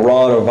place with the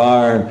rod of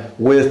iron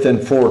with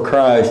and for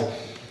Christ.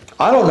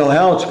 I don't know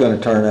how it's going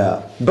to turn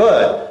out,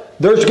 but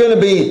there's going to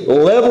be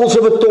levels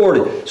of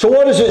authority. So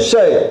what does it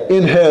say?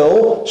 In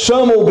hell,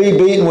 some will be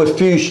beaten with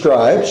few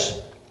stripes.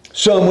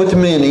 some with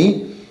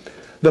many.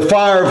 The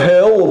fire of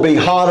hell will be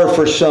hotter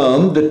for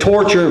some. The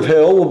torture of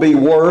hell will be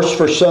worse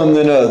for some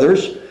than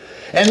others.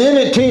 And then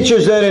it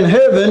teaches that in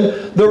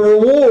heaven, the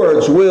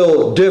rewards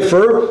will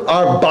differ.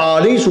 Our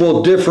bodies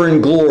will differ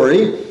in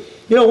glory.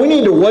 You know, we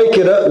need to wake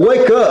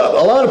up.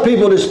 A lot of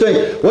people just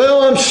think,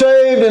 well, I'm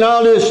saved and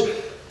I'll just,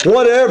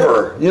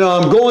 whatever. You know,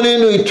 I'm going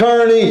into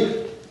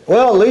eternity.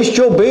 Well, at least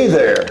you'll be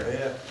there.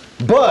 Yeah.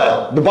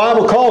 But the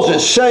Bible calls it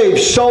saved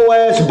so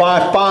as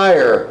by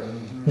fire.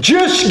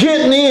 Just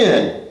getting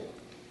in.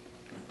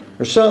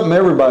 There's something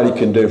everybody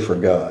can do for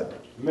God.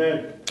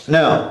 Amen.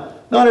 Now,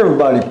 not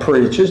everybody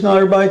preaches, not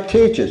everybody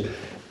teaches.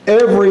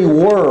 Every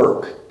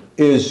work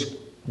is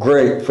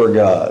great for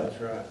God.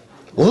 That's right.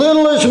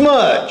 Little as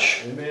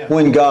much. Amen.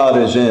 When God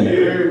is in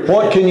it.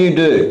 What can you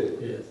do?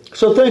 Yes.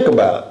 So think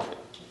about it.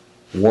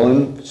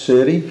 1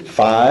 city,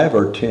 5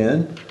 or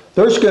 10.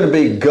 There's going to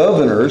be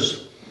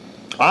governors.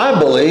 I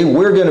believe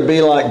we're going to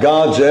be like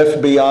God's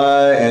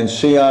FBI and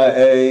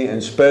CIA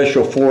and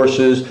Special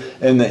Forces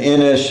and the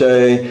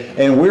NSA,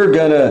 and we're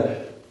going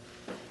to,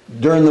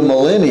 during the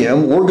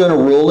millennium, we're going to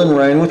rule and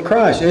reign with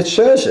Christ. It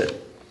says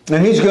it.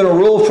 And He's going to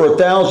rule for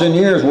 1,000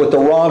 years with the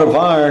rod of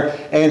iron,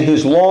 and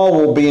His law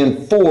will be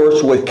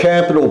enforced with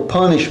capital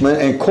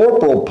punishment and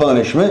corporal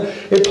punishment.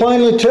 It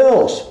plainly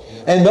tells.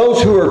 And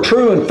those who are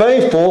true and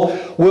faithful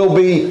will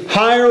be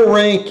higher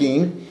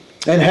ranking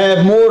and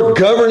have more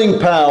governing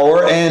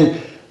power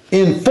and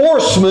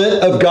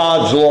enforcement of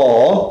God's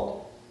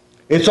law.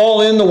 It's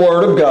all in the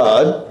Word of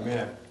God.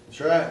 Amen.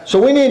 That's right.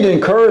 So we need to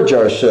encourage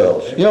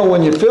ourselves. You know,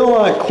 when you feel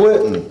like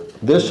quitting,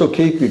 this will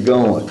keep you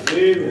going.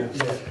 Amen.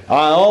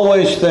 I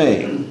always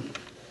think,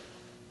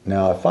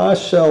 now if I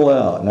sell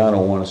out, and I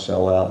don't want to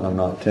sell out and I'm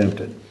not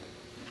tempted,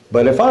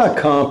 but if I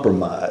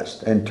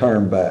compromised and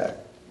turned back,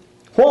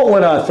 what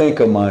would I think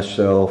of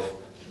myself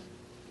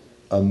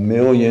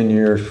 1,000,000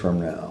 years from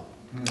now?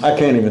 I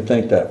can't even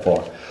think that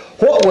far.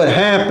 What would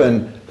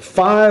happen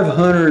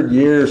 500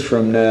 years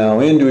from now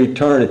into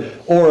eternity,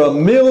 or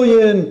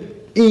 1,000,000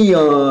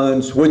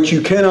 eons, which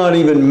you cannot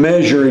even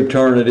measure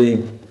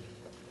eternity?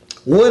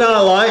 Would I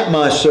like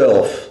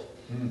myself?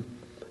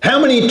 How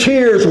many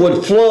tears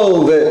would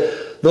flow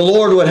that the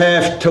Lord would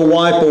have to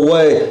wipe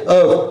away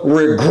of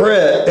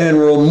regret and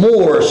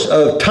remorse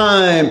of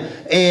time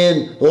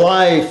and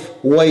life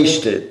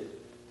wasted?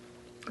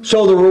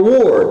 So the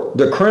reward,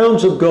 the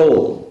crowns of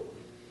gold,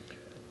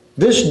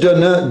 this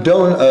denotes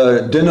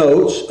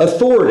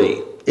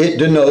authority. It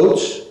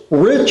denotes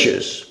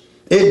riches.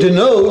 It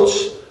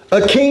denotes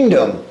a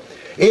kingdom.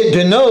 It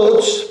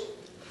denotes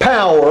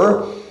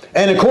power.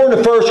 And according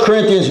to 1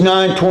 Corinthians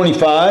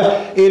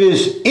 9:25, it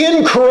is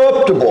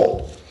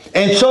incorruptible.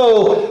 And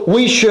so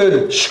we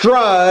should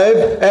strive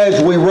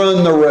as we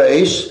run the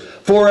race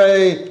for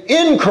an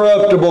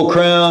incorruptible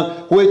crown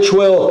which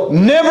will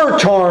never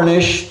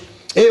tarnish.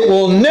 It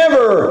will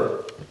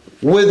never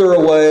wither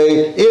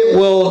away. It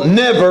will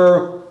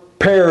never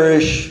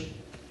perish.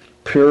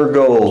 Pure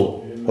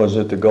gold. Was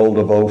it the gold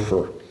of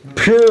Ophir?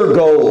 Pure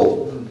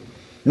gold.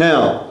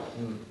 Now,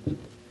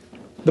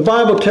 the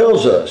Bible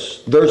tells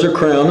us there's a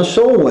crown of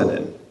soul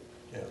winning.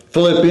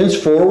 Philippians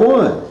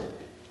 4:1.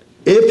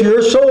 If you're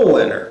a soul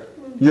winner,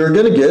 you're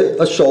going to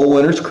get a soul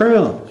winner's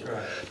crown.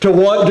 To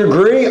what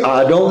degree?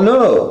 I don't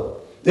know.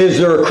 Is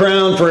there a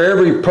crown for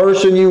every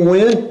person you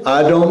win?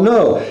 I don't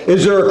know.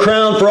 Is there a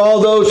crown for all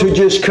those who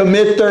just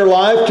commit their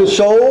life to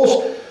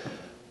souls?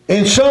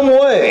 In some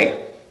way,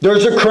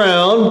 there's a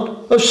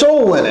crown of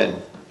soul winning.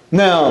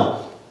 Now,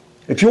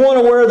 if you want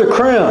to wear the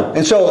crown,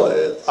 and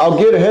so I'll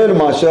get ahead of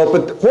myself,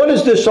 but what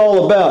is this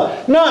all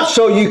about? Not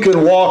so you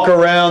can walk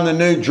around the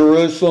New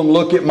Jerusalem,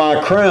 look at my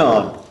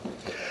crown.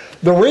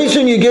 The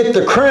reason you get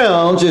the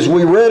crowns is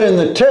we read in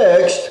the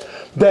text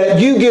that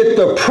you get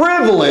the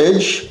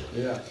privilege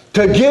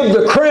to give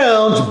the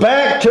crowns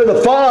back to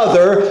the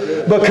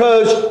Father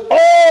because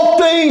all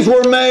things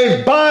were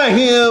made by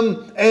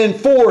Him and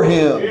for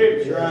Him.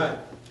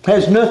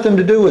 Has nothing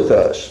to do with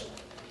us.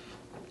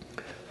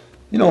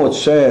 You know what's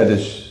sad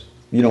is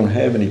you don't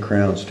have any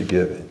crowns to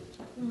give Him.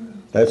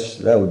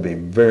 That would be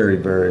very,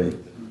 very...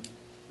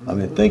 I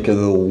mean, think of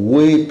the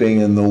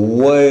weeping and the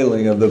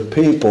wailing of the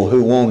people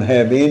who won't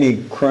have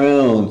any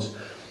crowns.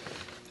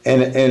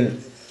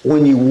 And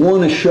when you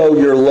want to show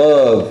your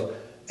love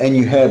and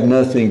you have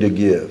nothing to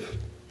give.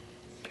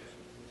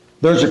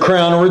 There's a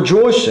crown of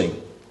rejoicing.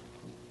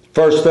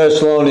 1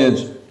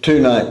 Thessalonians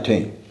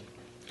 2:19.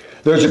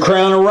 There's a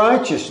crown of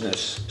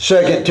righteousness.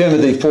 2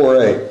 Timothy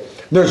 4:8.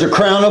 There's a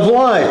crown of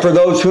life for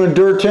those who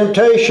endure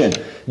temptation.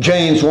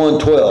 James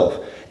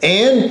 1:12.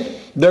 And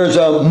there's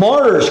a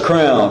martyr's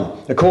crown,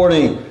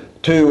 according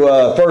to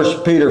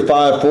 1 Peter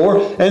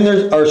 5:4. And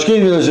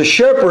there's a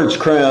shepherd's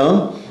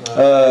crown,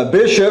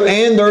 bishop,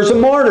 and there's a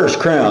martyr's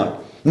crown.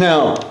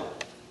 Now,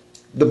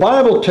 the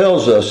Bible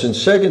tells us in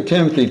 2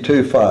 Timothy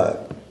 2:5,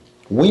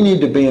 we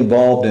need to be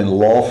involved in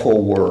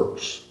lawful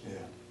works.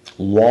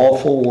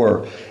 Lawful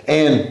work.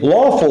 And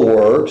lawful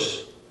works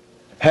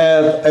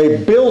have a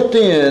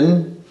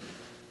built-in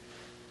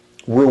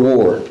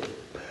reward.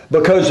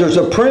 Because there's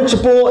a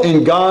principle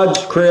in God's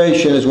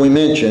creation, as we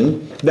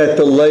mentioned, that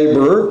the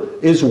laborer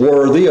is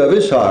worthy of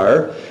his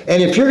hire.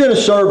 And if you're going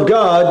to serve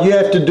God, you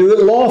have to do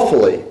it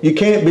lawfully. You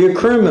can't be a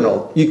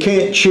criminal. You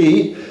can't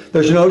cheat.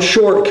 There's no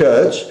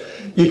shortcuts.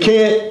 You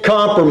can't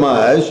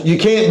compromise. You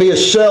can't be a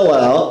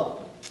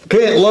sellout. You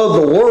can't love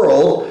the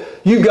world.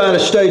 You've got to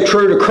stay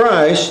true to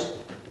Christ.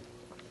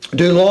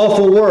 Do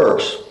lawful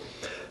works.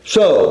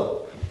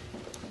 So,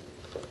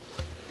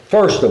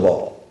 first of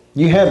all,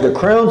 you have the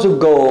crowns of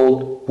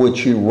gold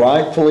which you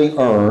rightfully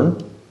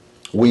earn.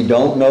 We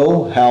don't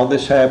know how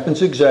this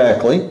happens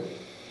exactly.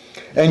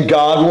 And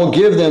God will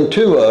give them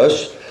to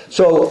us.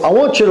 So I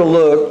want you to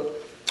look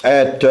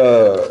at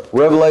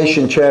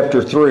Revelation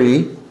chapter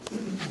 3.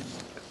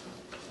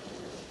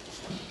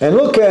 And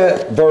look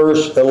at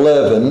verse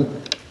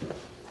 11.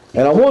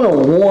 And I want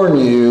to warn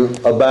you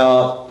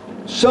about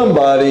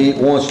somebody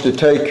wants to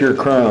take your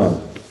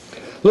crown.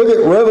 Look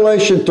at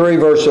Revelation 3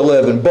 verse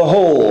 11.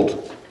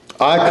 Behold,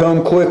 I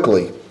come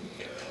quickly.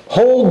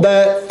 Hold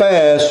that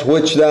fast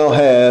which thou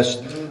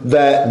hast,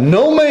 that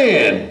no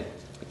man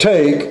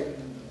take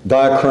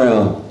thy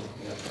crown.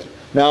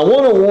 Now I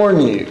want to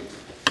warn you,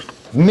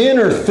 men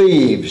are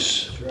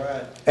thieves.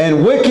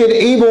 And wicked,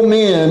 evil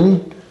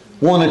men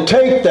want to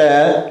take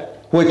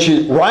that which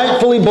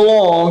rightfully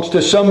belongs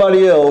to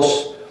somebody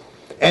else,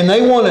 and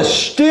they want to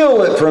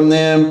steal it from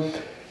them.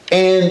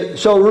 And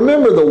so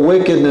remember the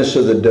wickedness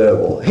of the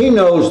devil. He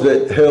knows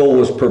that hell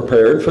was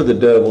prepared for the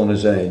devil and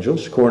his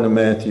angels, according to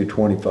Matthew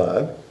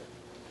 25.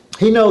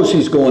 He knows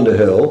he's going to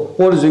hell.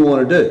 What does he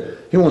want to do?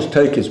 He wants to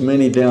take as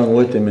many down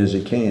with him as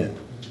he can.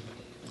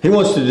 He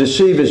wants to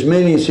deceive as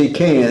many as he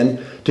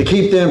can to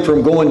keep them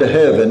from going to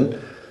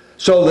heaven,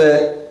 so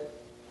that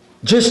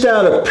just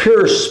out of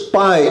pure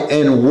spite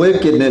and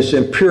wickedness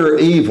and pure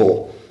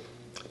evil,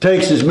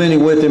 takes as many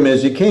with him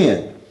as he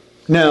can.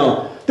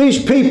 Now,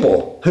 these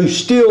people who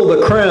steal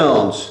the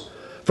crowns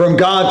from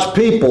God's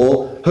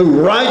people,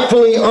 who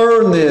rightfully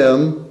earn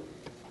them,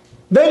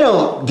 they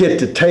don't get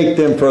to take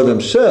them for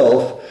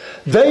themselves.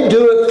 They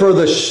do it for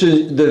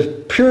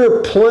the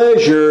pure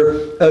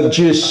pleasure of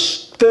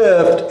just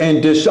theft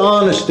and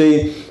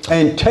dishonesty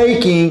and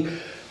taking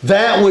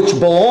that which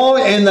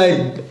belongs, and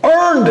they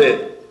earned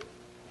it,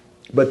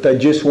 but they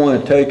just want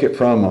to take it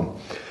from them.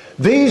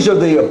 These are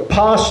the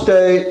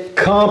apostate,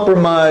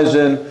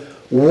 compromising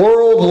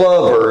world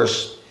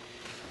lovers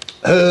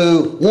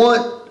who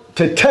want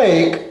to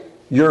take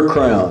your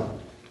crown.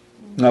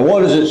 Now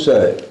what does it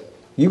say?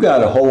 You got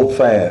to hold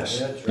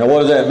fast. Now what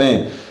does that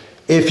mean?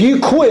 If you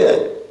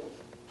quit,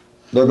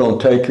 they're going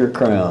to take your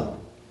crown.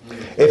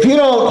 If you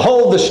don't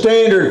hold the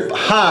standard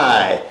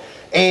high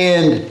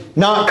and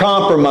not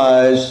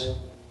compromise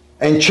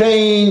and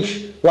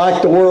change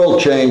like the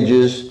world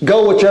changes,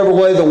 go whichever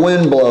way the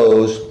wind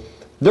blows,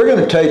 they're going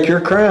to take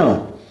your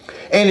crown.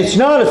 And it's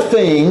not a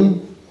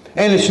thing,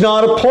 and it's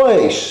not a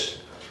place.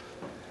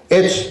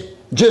 It's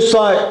just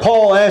like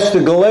Paul asked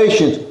the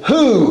Galatians,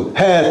 who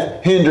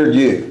hath hindered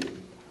you?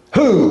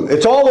 Who?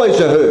 It's always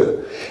a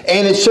who.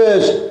 And it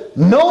says,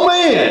 no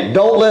man,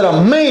 don't let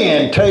a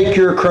man take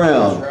your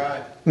crown. That's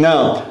right.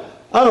 Now,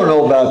 I don't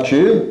know about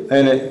you,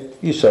 and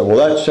you say, well,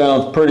 that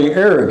sounds pretty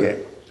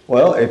arrogant.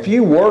 Well, if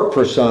you work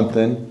for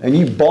something and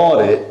you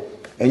bought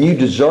it and you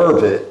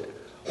deserve it,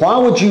 why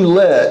would you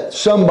let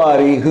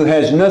somebody who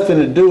has nothing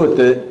to do with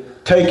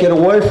it take it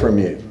away from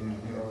you?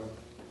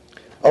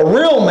 A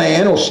real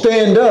man will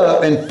stand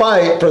up and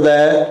fight for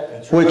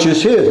that which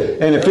is his.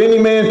 And if any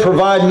man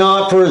provide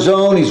not for his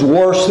own, he's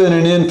worse than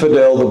an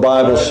infidel, the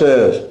Bible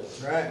says.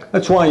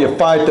 That's why you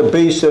fight the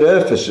beast at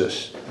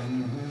Ephesus.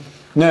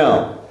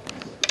 Now,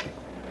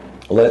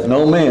 let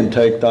no man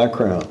take thy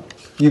crown.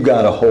 You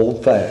got to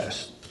hold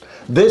fast.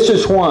 This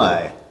is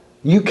why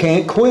you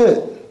can't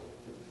quit.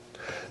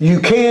 You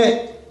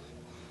can't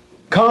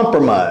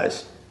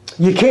compromise.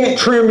 You can't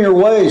trim your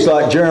ways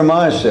like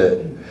Jeremiah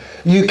said.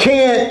 You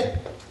can't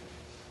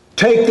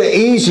take the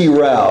easy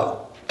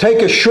route,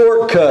 take a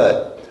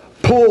shortcut,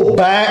 pull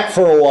back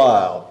for a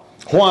while.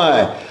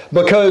 Why?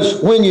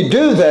 Because when you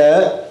do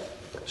that,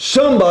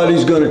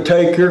 somebody's going to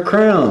take your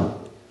crown.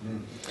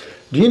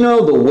 Do you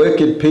know the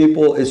wicked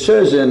people? It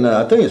says in,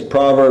 I think it's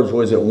Proverbs,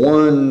 was it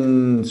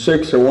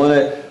 1:6 or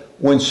 1:8?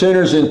 When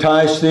sinners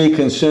entice thee,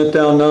 consent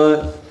thou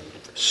not.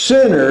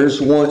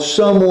 Sinners want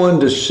someone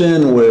to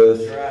sin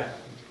with,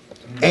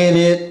 and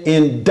it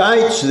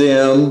indicts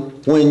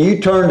them when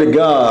you turn to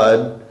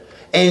God,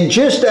 and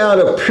just out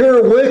of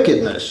pure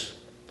wickedness,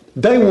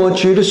 they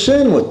want you to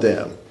sin with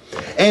them.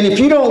 And if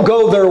you don't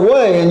go their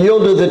way and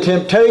yield to the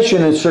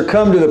temptation and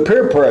succumb to the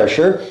peer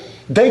pressure,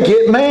 they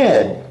get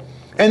mad.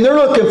 And they're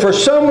looking for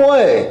some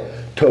way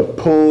to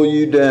pull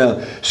you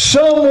down.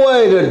 Some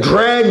way to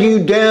drag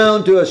you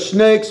down to a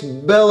snake's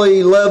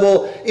belly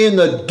level in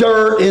the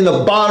dirt, in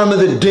the bottom of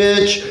the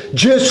ditch,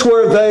 just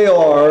where they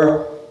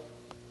are.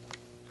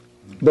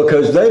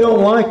 Because they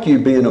don't like you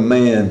being a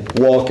man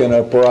walking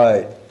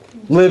upright,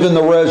 living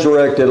the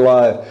resurrected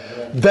life.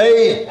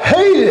 They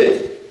hate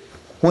it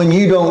when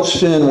you don't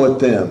sin with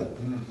them.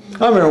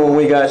 I remember when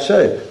we got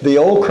saved. The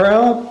old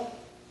crowd,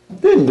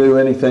 Didn't do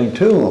anything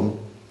to them.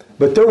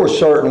 But there were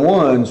certain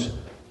ones,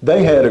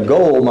 they had a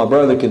goal. My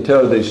brother can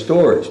tell these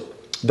stories.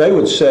 They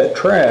would set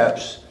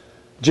traps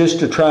just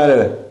to try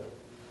to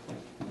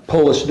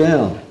pull us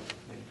down.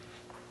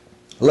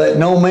 Let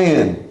no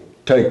man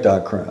take thy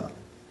crown.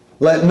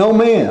 Let no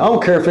man, I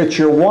don't care if it's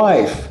your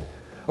wife,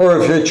 or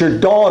if it's your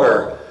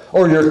daughter,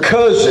 or your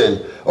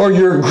cousin, or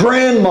your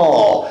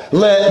grandma.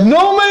 Let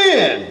no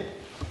man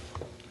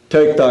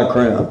take thy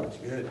crown.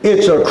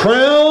 It's a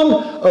crown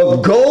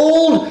of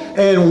gold,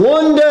 and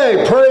one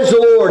day, praise the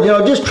Lord,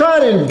 just try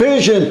to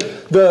envision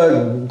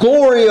the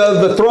glory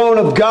of the throne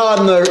of God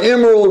and the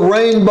emerald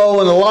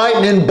rainbow and the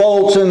lightning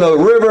bolts and the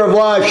river of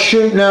life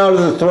shooting out of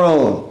the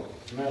throne.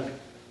 Amen.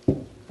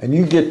 And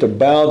you get to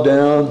bow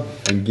down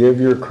and give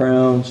your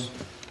crowns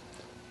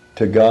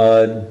to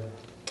God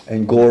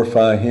and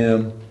glorify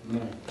Him.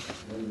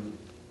 Amen.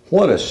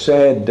 What a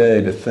sad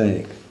day to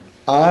think.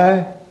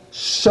 I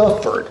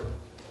suffered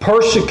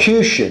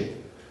persecution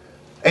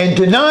and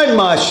denied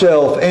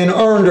myself and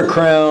earned a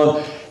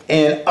crown,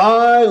 and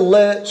I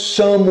let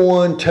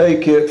someone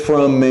take it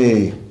from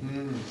me.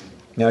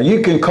 Now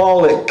you can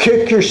call it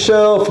kick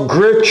yourself,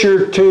 grit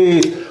your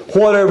teeth,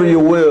 whatever you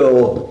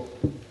will.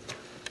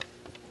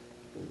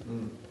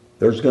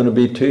 There's going to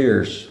be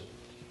tears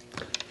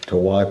to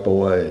wipe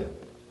away.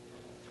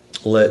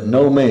 Let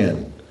no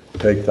man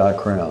take thy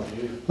crown.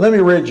 Let me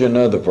read you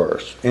another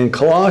verse. In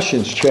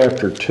Colossians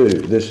chapter 2,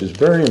 this is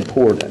very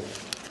important.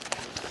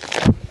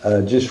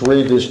 Just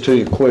read this to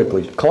you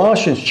quickly.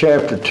 Colossians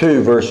chapter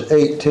 2, verse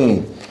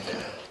 18.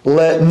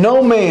 Let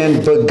no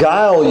man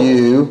beguile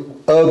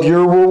you of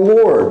your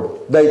reward.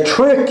 They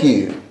trick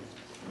you.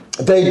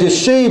 They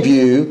deceive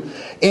you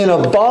in a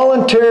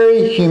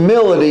voluntary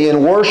humility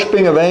and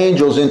worshiping of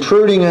angels,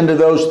 intruding into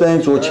those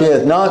things which he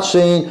hath not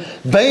seen,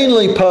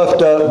 vainly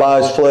puffed up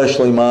by his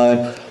fleshly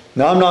mind.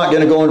 Now, I'm not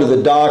going to go into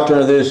the doctrine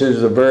of this. This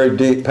is a very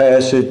deep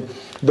passage.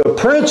 The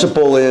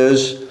principle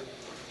is,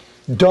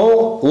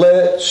 don't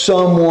let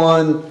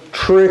someone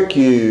trick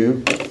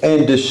you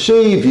and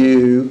deceive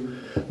you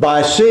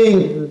by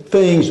seeing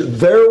things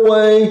their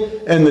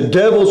way and the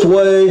devil's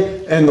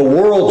way and the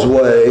world's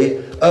way,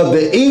 of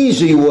the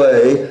easy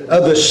way,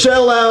 of the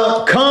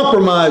sellout,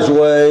 compromise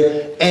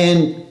way,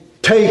 and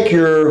take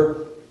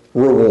your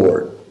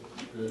reward.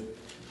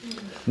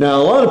 Now,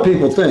 a lot of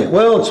people think,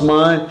 well, it's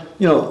mine.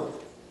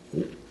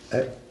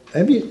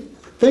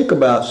 Think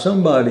about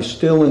somebody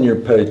stealing your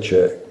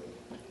paycheck.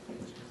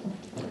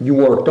 You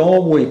worked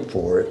all week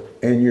for it,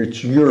 and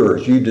it's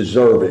yours. You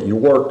deserve it. You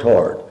worked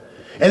hard.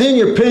 And then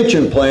your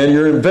pension plan,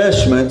 your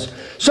investments,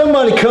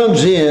 somebody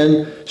comes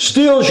in,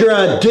 steals your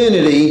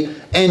identity,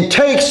 and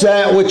takes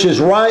that which is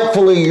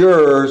rightfully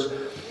yours.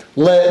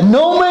 Let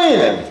no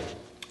man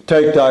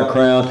take thy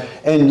crown,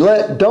 and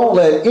don't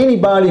let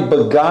anybody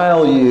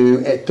beguile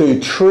you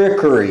through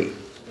trickery.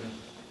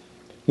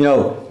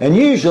 And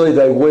usually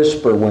they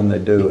whisper when they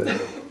do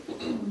it.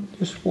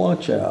 Just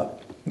watch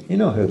out. You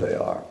know who they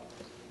are.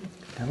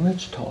 Now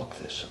let's talk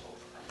this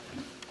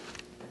over.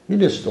 You're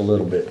just a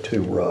little bit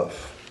too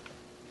rough.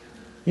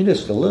 You're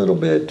just a little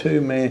bit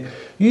too, man.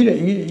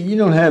 You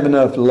don't have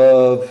enough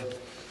love.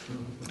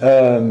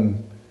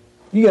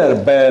 You got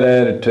a bad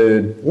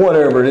attitude.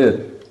 Whatever it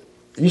is.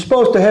 You're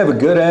supposed to have a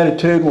good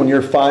attitude when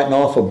you're fighting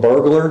off a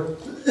burglar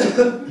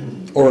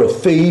or a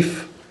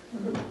thief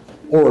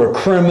or a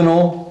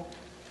criminal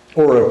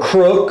or a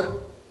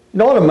crook.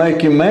 It ought to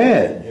make you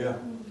mad. Yeah.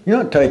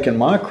 You're not taking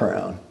my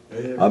crown.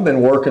 I've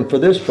been working for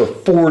this for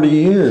 40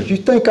 years. You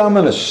think I'm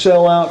going to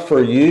sell out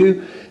for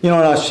you? And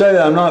I say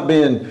that I'm not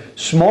being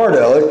smart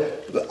aleck.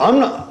 I'm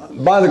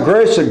not, by the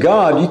grace of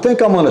God, you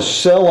think I'm going to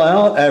sell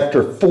out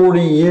after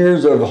 40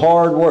 years of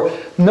hard work?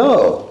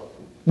 No.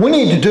 We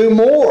need to do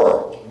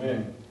more.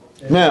 Amen.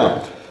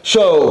 Now,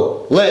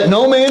 so let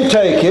no man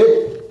take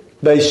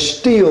it. They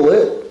steal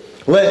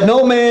it. Let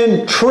no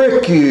man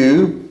trick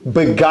you,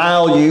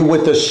 beguile you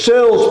with a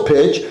sales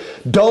pitch.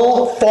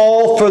 Don't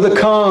fall for the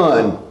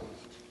con.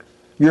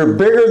 You're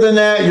bigger than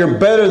that. You're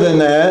better than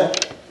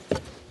that.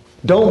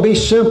 Don't be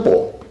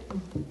simple.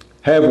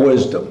 Have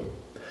wisdom.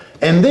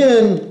 And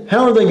then,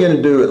 how are they going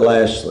to do it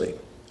lastly?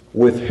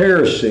 With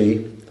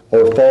heresy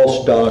or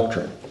false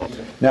doctrine.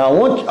 Now, I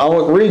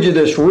want to read you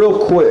this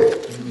real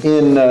quick.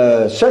 In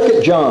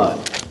 2 John,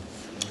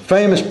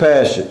 famous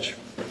passage,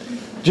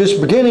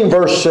 just beginning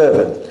verse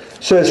 7,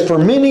 says, "For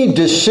many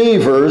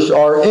deceivers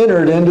are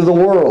entered into the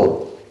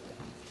world,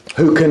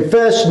 who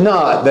confess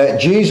not that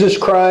Jesus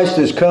Christ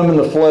is come in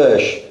the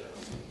flesh."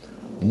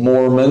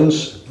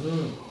 Mormons,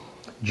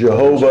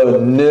 Jehovah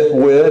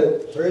Nitwit,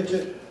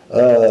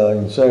 I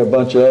can say a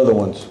bunch of other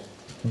ones.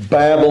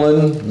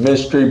 Babylon,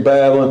 Mystery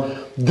Babylon.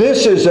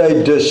 This is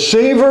a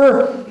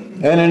deceiver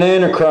and an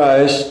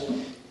antichrist.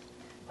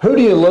 Who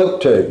do you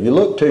look to? You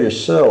look to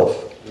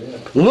yourself. Yeah.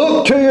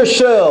 Look to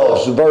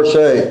yourselves, verse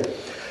 8,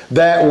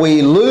 that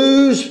we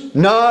lose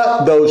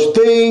not those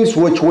things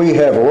which we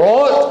have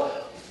wrought,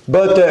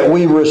 but that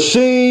we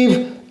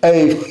receive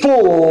a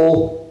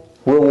full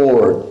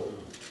reward.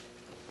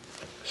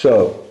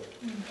 So,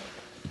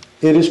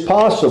 it is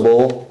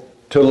possible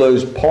to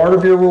lose part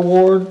of your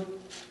reward,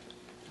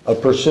 a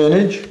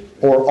percentage,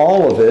 or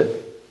all of it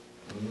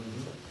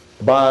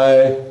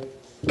by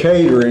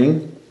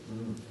catering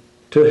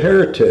to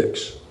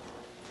heretics.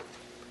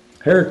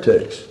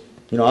 Heretics.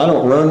 You know, I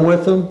don't run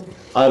with them.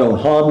 I don't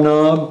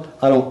hobnob.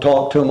 I don't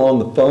talk to them on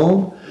the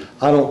phone.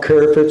 I don't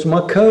care if it's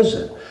my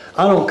cousin.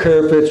 I don't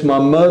care if it's my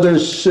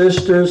mother's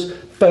sister's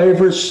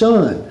favorite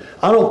son.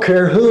 I don't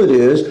care who it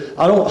is.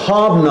 I don't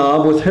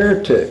hobnob with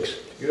heretics.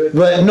 Good.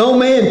 Let no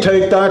man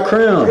take thy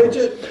crown.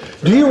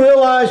 Do you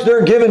realize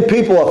they're giving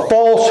people a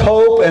false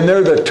hope and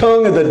they're the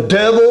tongue of the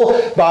devil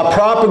by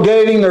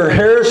propagating their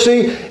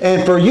heresy?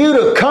 And for you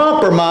to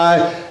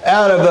compromise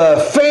out of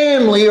a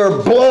family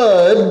or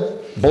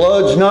blood,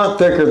 blood's not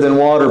thicker than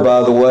water,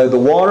 by the way. The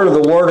water of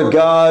the Word of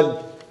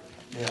God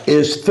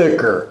is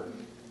thicker.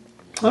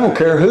 I don't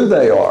care who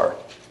they are.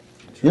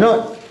 You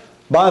know,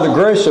 by the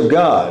grace of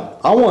God,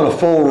 I want a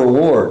full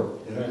reward.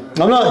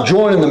 I'm not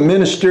joining the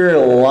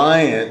ministerial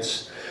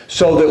alliance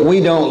so that we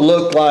don't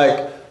look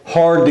like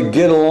hard to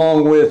get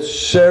along with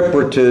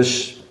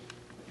separatists,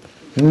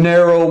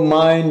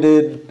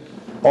 narrow-minded,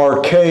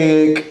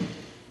 archaic,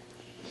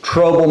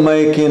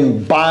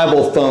 troublemaking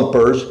Bible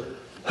thumpers.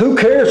 Who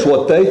cares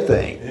what they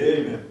think?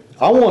 Amen.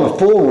 I want a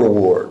full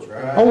reward.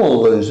 Right. I want to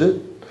lose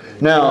it.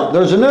 Now,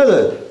 there's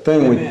another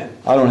thing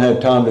I don't have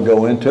time to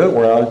go into it.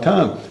 We're out of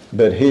time.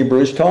 But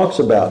Hebrews talks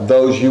about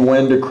those you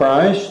win to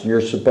Christ,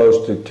 you're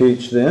supposed to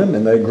teach them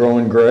and they grow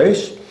in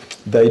grace.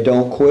 They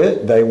don't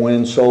quit. They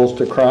win souls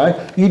to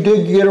Christ. You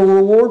did get a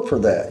reward for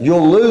that.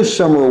 You'll lose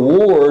some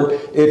reward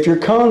if your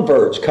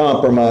converts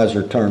compromise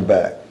or turn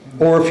back.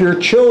 Or if your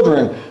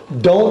children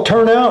don't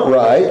turn out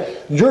right,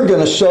 you're going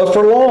to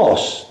suffer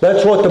loss.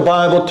 That's what the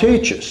Bible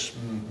teaches.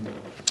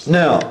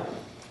 Now,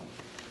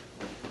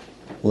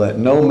 let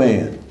no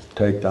man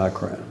take thy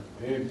crown.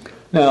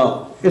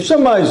 Now, if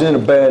somebody's in a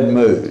bad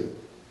mood,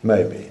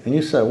 maybe, and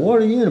you say,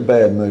 what are you in a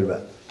bad mood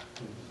about?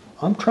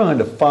 I'm trying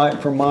to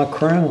fight for my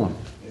crown.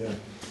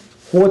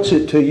 What's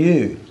it to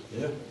you?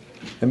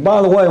 And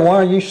by the way, why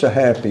are you so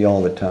happy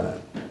all the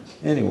time?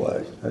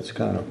 Anyway, that's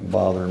kind of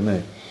bothering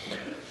me.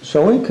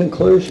 So in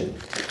conclusion,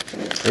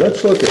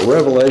 let's look at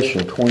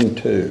Revelation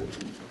 22.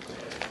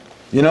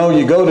 You know,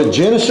 you go to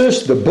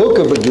Genesis, the book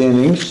of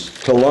beginnings,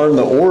 to learn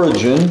the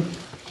origin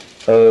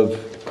of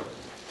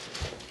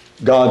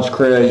God's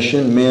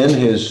creation, men,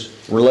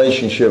 His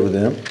relationship with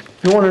them. If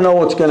you want to know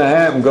what's going to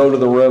happen, go to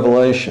the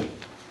Revelation.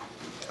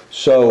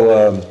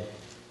 So,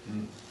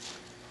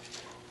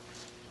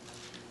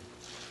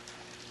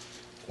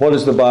 what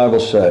does the Bible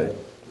say?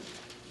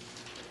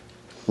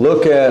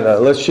 Look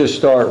at, let's just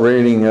start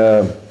reading.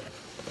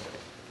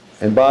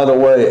 And by the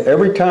way,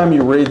 every time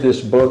you read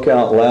this book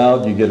out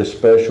loud, you get a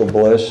special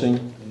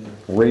blessing.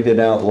 Read it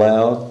out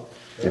loud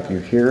if you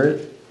hear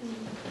it.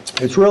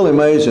 It's really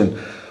amazing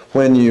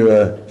when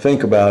you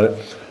think about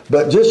it.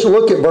 But just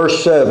look at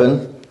verse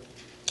 7.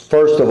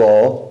 First of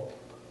all,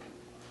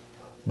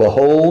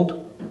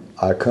 behold,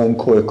 I come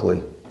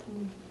quickly.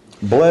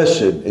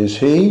 Blessed is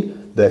he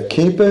that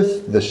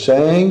keepeth the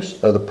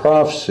sayings of the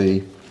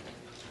prophecy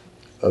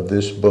of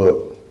this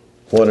book.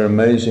 What an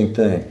amazing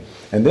thing.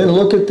 And then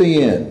look at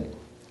the end.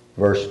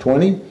 Verse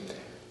 20.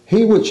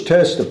 He which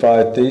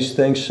testifieth these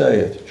things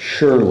saith,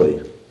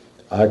 surely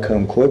I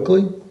come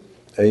quickly.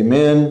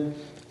 Amen.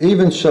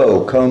 Even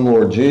so, come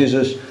Lord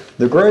Jesus.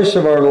 The grace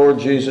of our Lord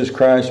Jesus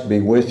Christ be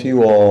with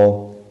you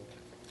all.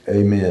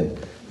 Amen.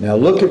 Now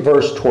look at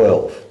verse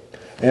 12.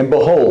 And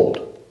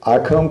behold, I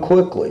come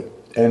quickly,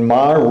 and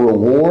my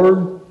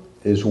reward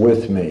is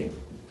with me,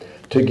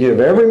 to give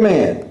every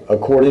man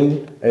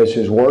according as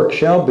his work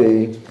shall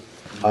be.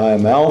 I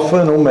am Alpha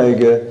and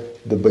Omega,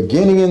 the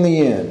beginning and the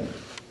end,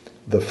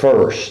 the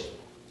first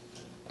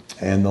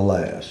and the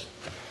last.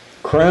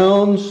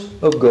 Crowns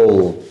of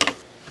gold.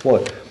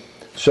 What?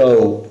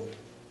 So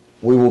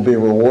we will be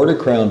rewarded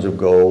crowns of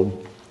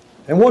gold.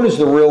 And what is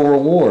the real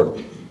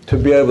reward? To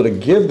be able to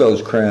give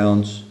those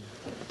crowns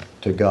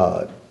to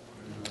God.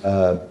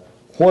 I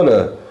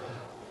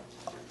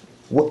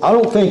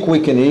don't think we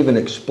can even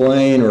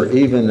explain or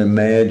even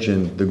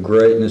imagine the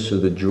greatness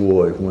of the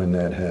joy when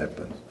that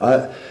happened.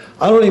 I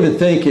don't even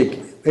think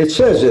it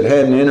says it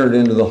hadn't entered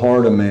into the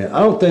heart of man. I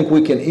don't think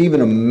we can even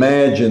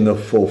imagine the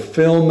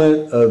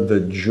fulfillment of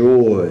the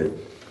joy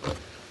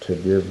to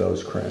give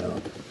those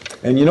crowns.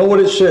 And you know what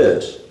it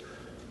says?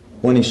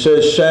 When he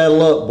says,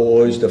 saddle up,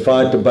 boys, to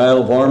fight the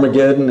battle of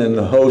Armageddon, and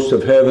the hosts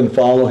of heaven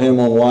follow him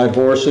on white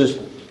horses,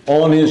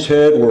 on his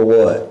head were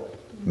what?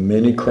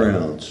 Many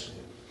crowns.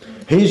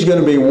 He's going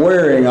to be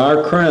wearing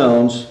our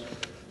crowns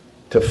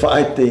to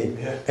fight the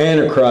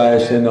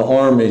Antichrist and the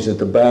armies at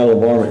the Battle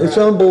of Armageddon. It's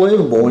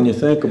unbelievable when you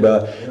think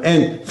about it.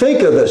 And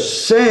think of the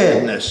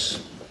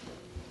sadness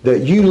that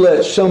you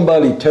let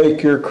somebody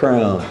take your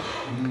crown,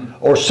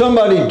 or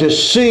somebody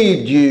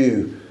deceived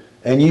you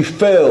and you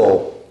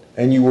fell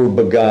and you were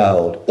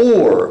beguiled,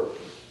 or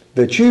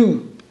that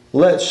you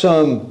let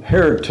some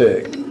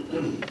heretic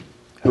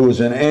who was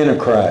an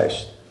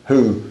Antichrist,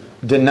 who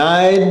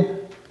denied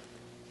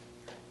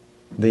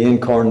the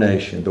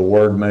incarnation, the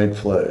Word made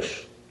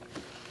flesh.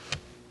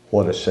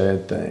 What a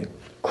sad thing.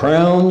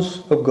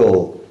 Crowns of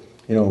gold.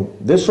 You know,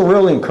 this will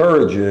really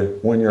encourage you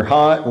when you're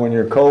hot, when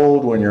you're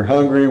cold, when you're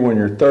hungry, when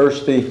you're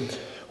thirsty,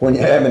 when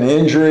you have an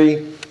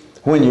injury,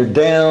 when you're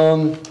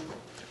down.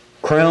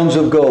 Crowns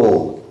of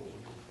gold.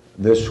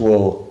 This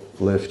will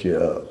lift you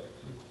up.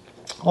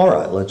 All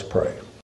right, let's pray.